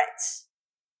Spirit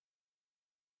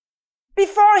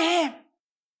before Him,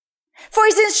 for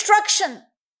His instruction,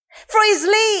 for His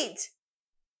lead,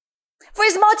 for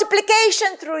His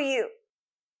multiplication through you.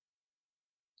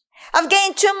 I've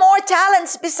gained 2 more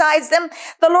talents besides them.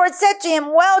 The Lord said to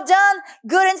him, well done,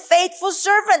 good and faithful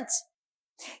servant.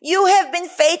 You have been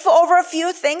faithful over a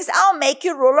few things. I'll make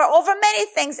you ruler over many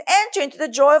things. Enter into the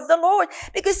joy of the Lord.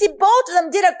 Because see, both of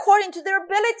them did according to their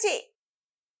ability.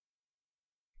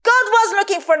 God wasn't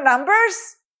looking for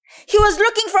numbers. He was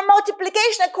looking for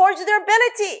multiplication according to their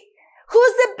ability.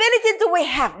 Whose ability do we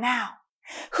have now?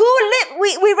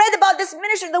 We read about this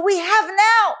ministry that we have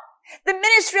now. The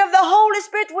ministry of the Holy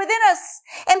Spirit within us.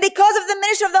 And because of the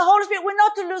ministry of the Holy Spirit, we're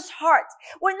not to lose heart.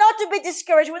 We're not to be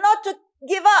discouraged. We're not to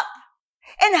give up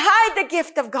and hide the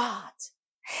gift of God.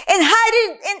 And hide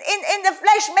it in the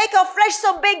flesh. Make our flesh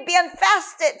so big, be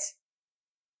unfasted.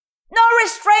 No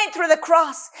restraint through the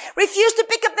cross. Refuse to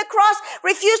pick up the cross.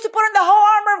 Refuse to put on the whole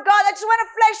armor of God. I just want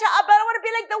to flesh out, but I want to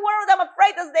be like the world. I'm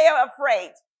afraid as they are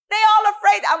afraid. They all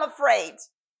afraid. I'm afraid.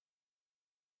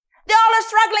 They all are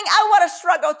struggling. I want to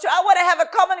struggle too. I want to have a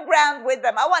common ground with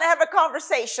them. I want to have a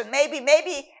conversation. Maybe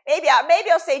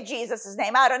I'll say Jesus'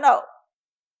 name. I don't know.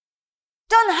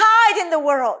 Don't hide in the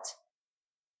world.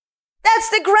 That's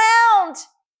the ground.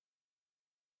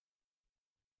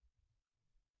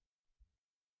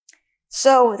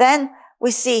 So then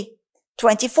we see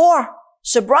 24.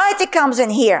 Sobriety comes in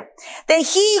here. Then and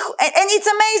it's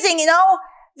amazing, you know,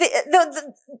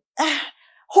 the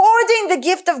hoarding the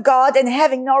gift of God and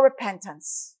having no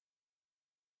repentance.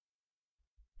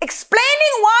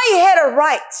 Explaining why he had a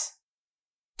right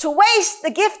to waste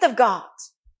the gift of God.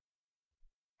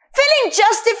 Feeling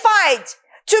justified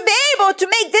to be able to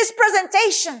make this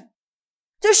presentation.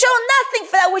 To show nothing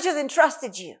for that which has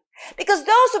entrusted you. Because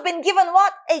those who've been given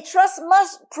what? A trust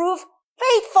must prove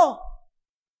faithful.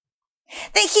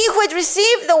 Then he who had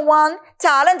received the 1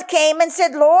 talent came and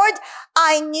said, Lord,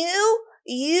 I knew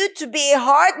you to be a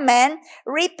hard man,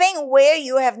 reaping where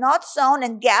you have not sown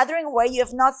and gathering where you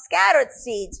have not scattered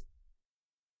seed.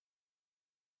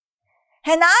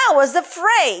 And I was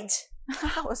afraid.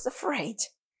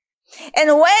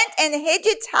 And went and hid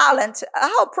your talent.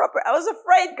 How proper. I was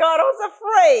afraid, God. I was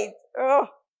afraid. Oh,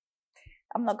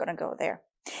 I'm not going to go there.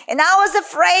 And I was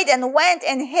afraid and went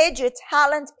and hid your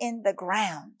talent in the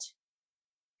ground.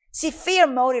 See, fear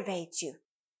motivates you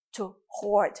to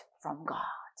hoard from God.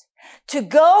 To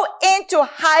go into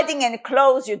hiding and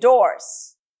close your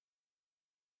doors.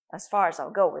 As far as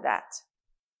I'll go with that.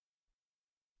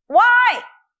 Why?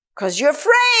 Because you're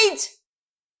afraid.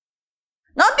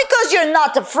 Not because you're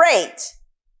not afraid.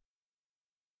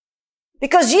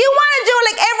 Because you want to do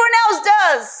like everyone else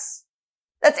does.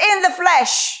 That's in the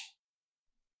flesh.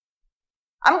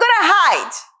 I'm going to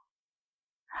hide.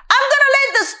 I'm going to let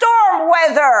the storm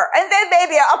weather. And then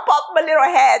maybe I'll pop my little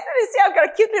head. Let me see, I've got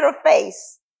a cute little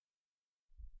face.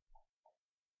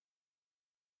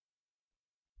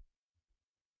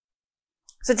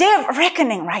 It's a day of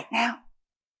reckoning right now.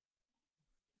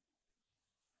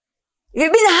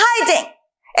 You've been hiding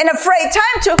and afraid.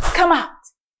 Time to come out.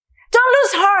 Don't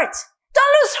lose heart.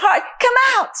 Don't lose heart. Come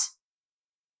out.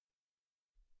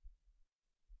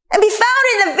 And be found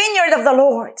in the vineyard of the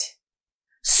Lord.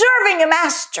 Serving a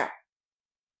master.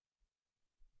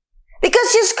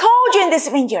 Because he's called you in this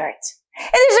vineyard.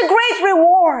 And there's a great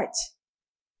reward.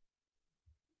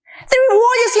 The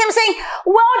reward is him saying,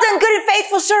 well done, good and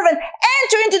faithful servant.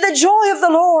 Enter into the joy of the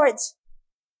Lord.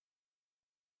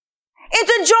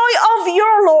 Into the joy of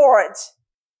your Lord.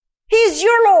 He is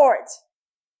your Lord.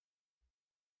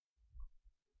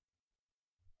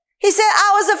 He said,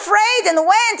 I was afraid and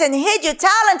went and hid your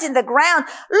talent in the ground.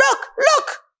 Look,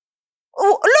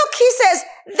 he says,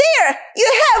 there,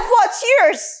 you have what's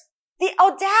yours. The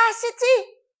audacity.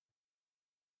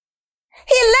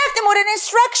 He left them with an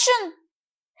instruction.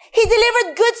 He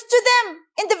delivered goods to them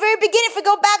in the very beginning. If we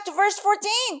go back to verse 14.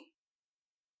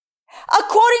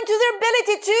 According to their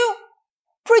ability to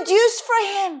produce for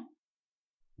him.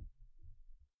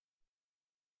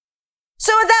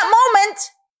 So at that moment,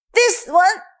 this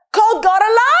one called God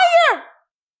a liar.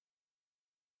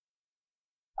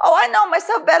 Oh, I know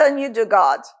myself better than you do,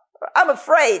 God. I'm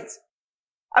afraid.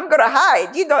 I'm going to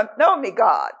hide. You don't know me,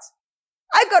 God.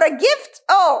 I got a gift.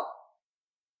 Oh,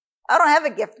 I don't have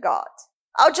a gift, God.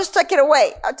 I'll just take it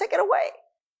away. I'll take it away.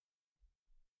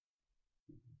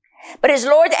 But his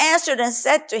Lord answered and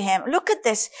said to him, look at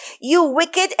this, you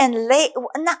wicked and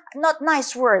not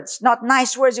nice words, not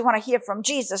nice words you want to hear from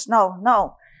Jesus.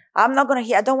 No, I'm not going to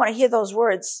hear, I don't want to hear those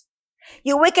words.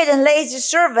 You wicked and lazy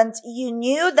servant, you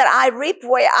knew that I reap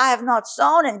where I have not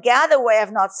sown and gather where I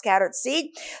have not scattered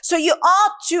seed. So you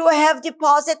ought to have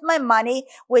deposited my money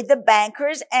with the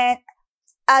bankers, and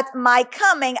at my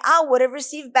coming, I would have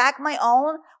received back my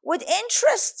own with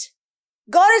interest.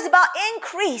 God is about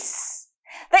increase.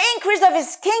 The increase of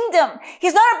his kingdom.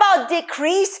 He's not about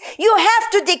decrease. You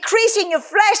have to decrease in your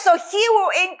flesh so he will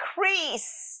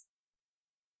increase.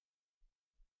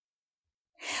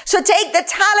 So take the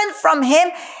talent from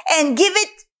him and give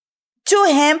it to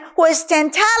him who has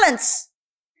 10 talents.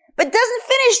 But it doesn't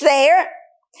finish there.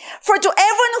 For to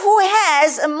everyone who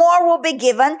has, more will be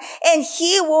given, and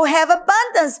he will have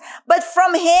abundance. But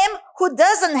from him who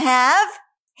doesn't have,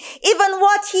 even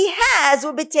what he has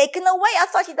will be taken away. I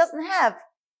thought he doesn't have.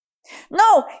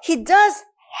 No, he does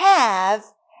have,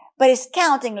 but he's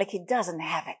counting like he doesn't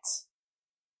have it.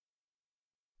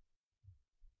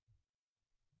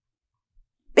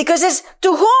 Because it's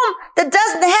to whom that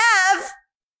doesn't have,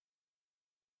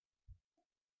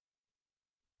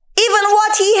 even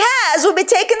what he has will be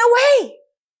taken away.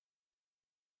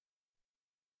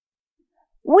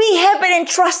 We have been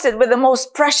entrusted with the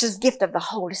most precious gift of the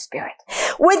Holy Spirit,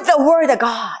 with the Word of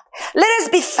God. Let us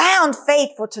be found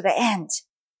faithful to the end.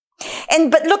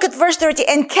 But look at verse 30.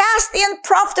 And cast the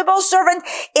unprofitable servant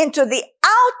into the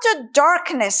outer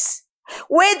darkness,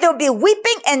 where there'll be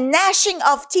weeping and gnashing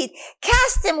of teeth.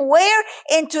 Cast him where?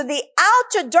 Into the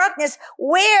outer darkness,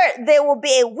 where there will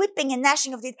be a weeping and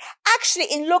gnashing of teeth. Actually,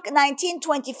 in Luke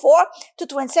 19:24 to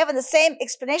 27, the same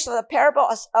explanation of the parable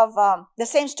of the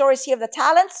same stories here of the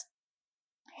talents.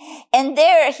 And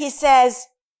there he says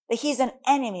that he's an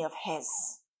enemy of his.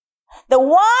 The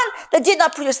one that did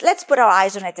not produce. Let's put our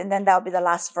eyes on it, and then that'll be the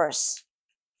last verse.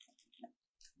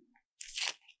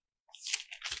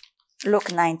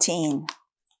 Luke 19.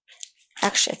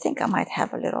 Actually, I think I might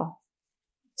have a little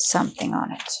something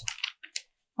on it.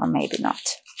 Or maybe not.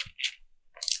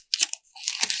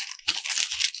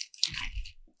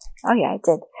 Oh yeah, I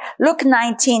did. Luke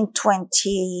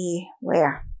 19:20.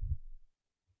 Where?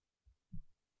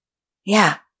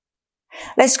 Yeah.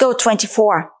 Let's go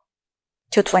 24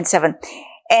 to 27.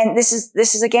 And this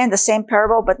is again the same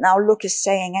parable, but now Luke is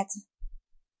saying it.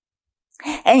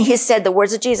 And he said the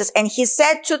words of Jesus. And he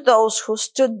said to those who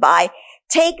stood by,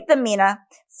 take the mina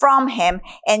from him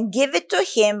and give it to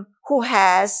him who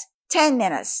has 10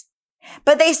 minas.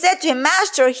 But they said to him,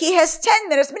 Master, he has 10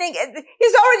 minas, meaning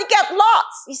he's already got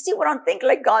lots. You see what I'm thinking?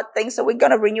 Like God thinks. So we're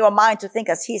going to renew our mind to think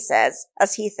as he says,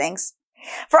 as he thinks.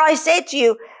 For I say to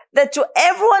you that to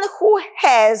everyone who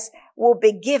has will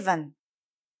be given.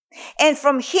 And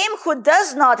from him who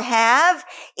does not have,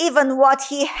 even what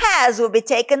he has will be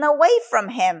taken away from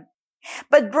him.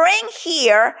 But bring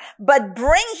here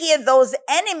those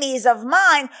enemies of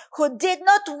mine who did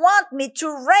not want me to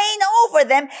reign over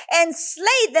them and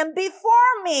slay them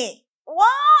before me.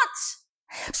 What?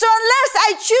 So unless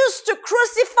I choose to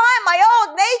crucify my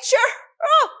old nature,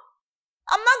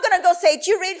 I'm not going to go say it.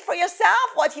 You read for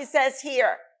yourself what he says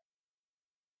here.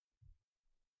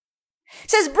 It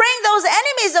says, bring those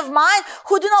enemies of mine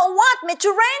who do not want me to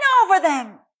reign over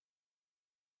them.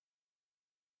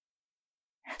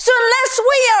 So unless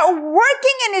we are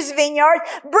working in his vineyard,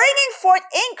 bringing forth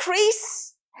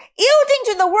increase, yielding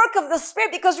to the work of the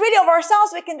Spirit, because really of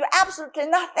ourselves we can do absolutely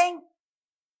nothing.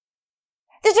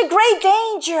 There's a great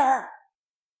danger.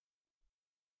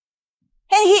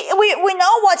 And we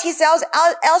know what he says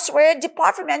elsewhere,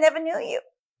 depart from me, I never knew you.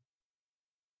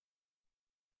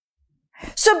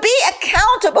 So be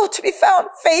accountable to be found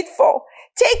faithful.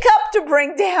 Take up to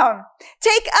bring down.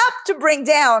 Take up to bring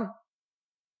down.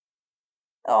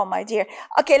 Oh, my dear.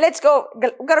 Okay, let's go.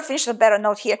 We're going to finish on a better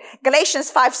note here.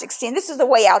 Galatians 5:16. This is the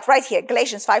way out right here.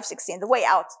 Galatians 5:16. The way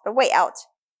out. The way out.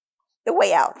 The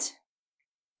way out.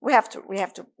 We have to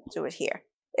do it here.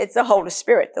 It's the Holy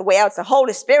Spirit. The way out is the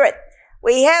Holy Spirit.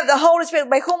 We have the Holy Spirit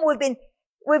by whom we've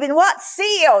been what?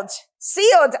 Sealed.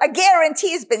 Sealed. A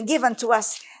guarantee has been given to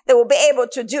us that we'll be able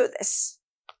to do this.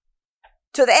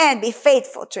 To the end, be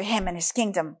faithful to him and his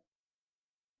kingdom.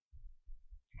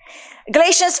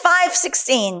 Galatians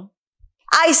 5:16.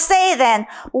 I say then,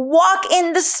 walk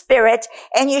in the Spirit,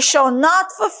 and you shall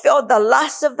not fulfill the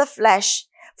lusts of the flesh.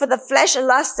 For the flesh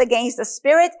lusts against the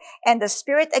Spirit, and the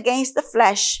Spirit against the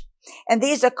flesh. And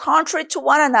these are contrary to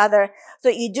one another, so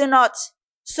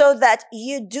that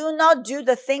you do not do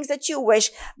the things that you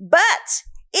wish. But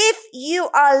if you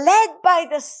are led by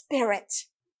the Spirit,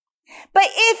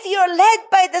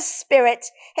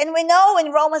 and we know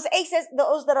in Romans 8 says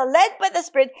those that are led by the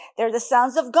Spirit, they're the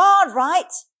sons of God,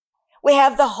 right? We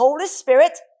have the Holy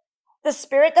Spirit, the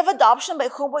Spirit of adoption by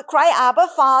whom we cry, Abba,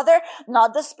 Father,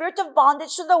 not the spirit of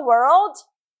bondage to the world.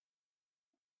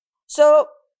 So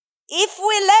if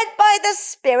we're led by the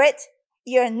Spirit,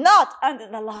 you're not under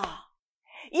the law.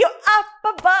 You're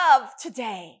up above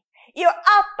today. You're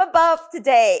up above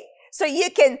today. So you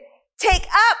can take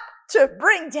up to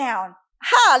bring down.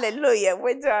 Hallelujah.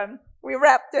 We're done. We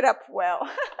wrapped it up well.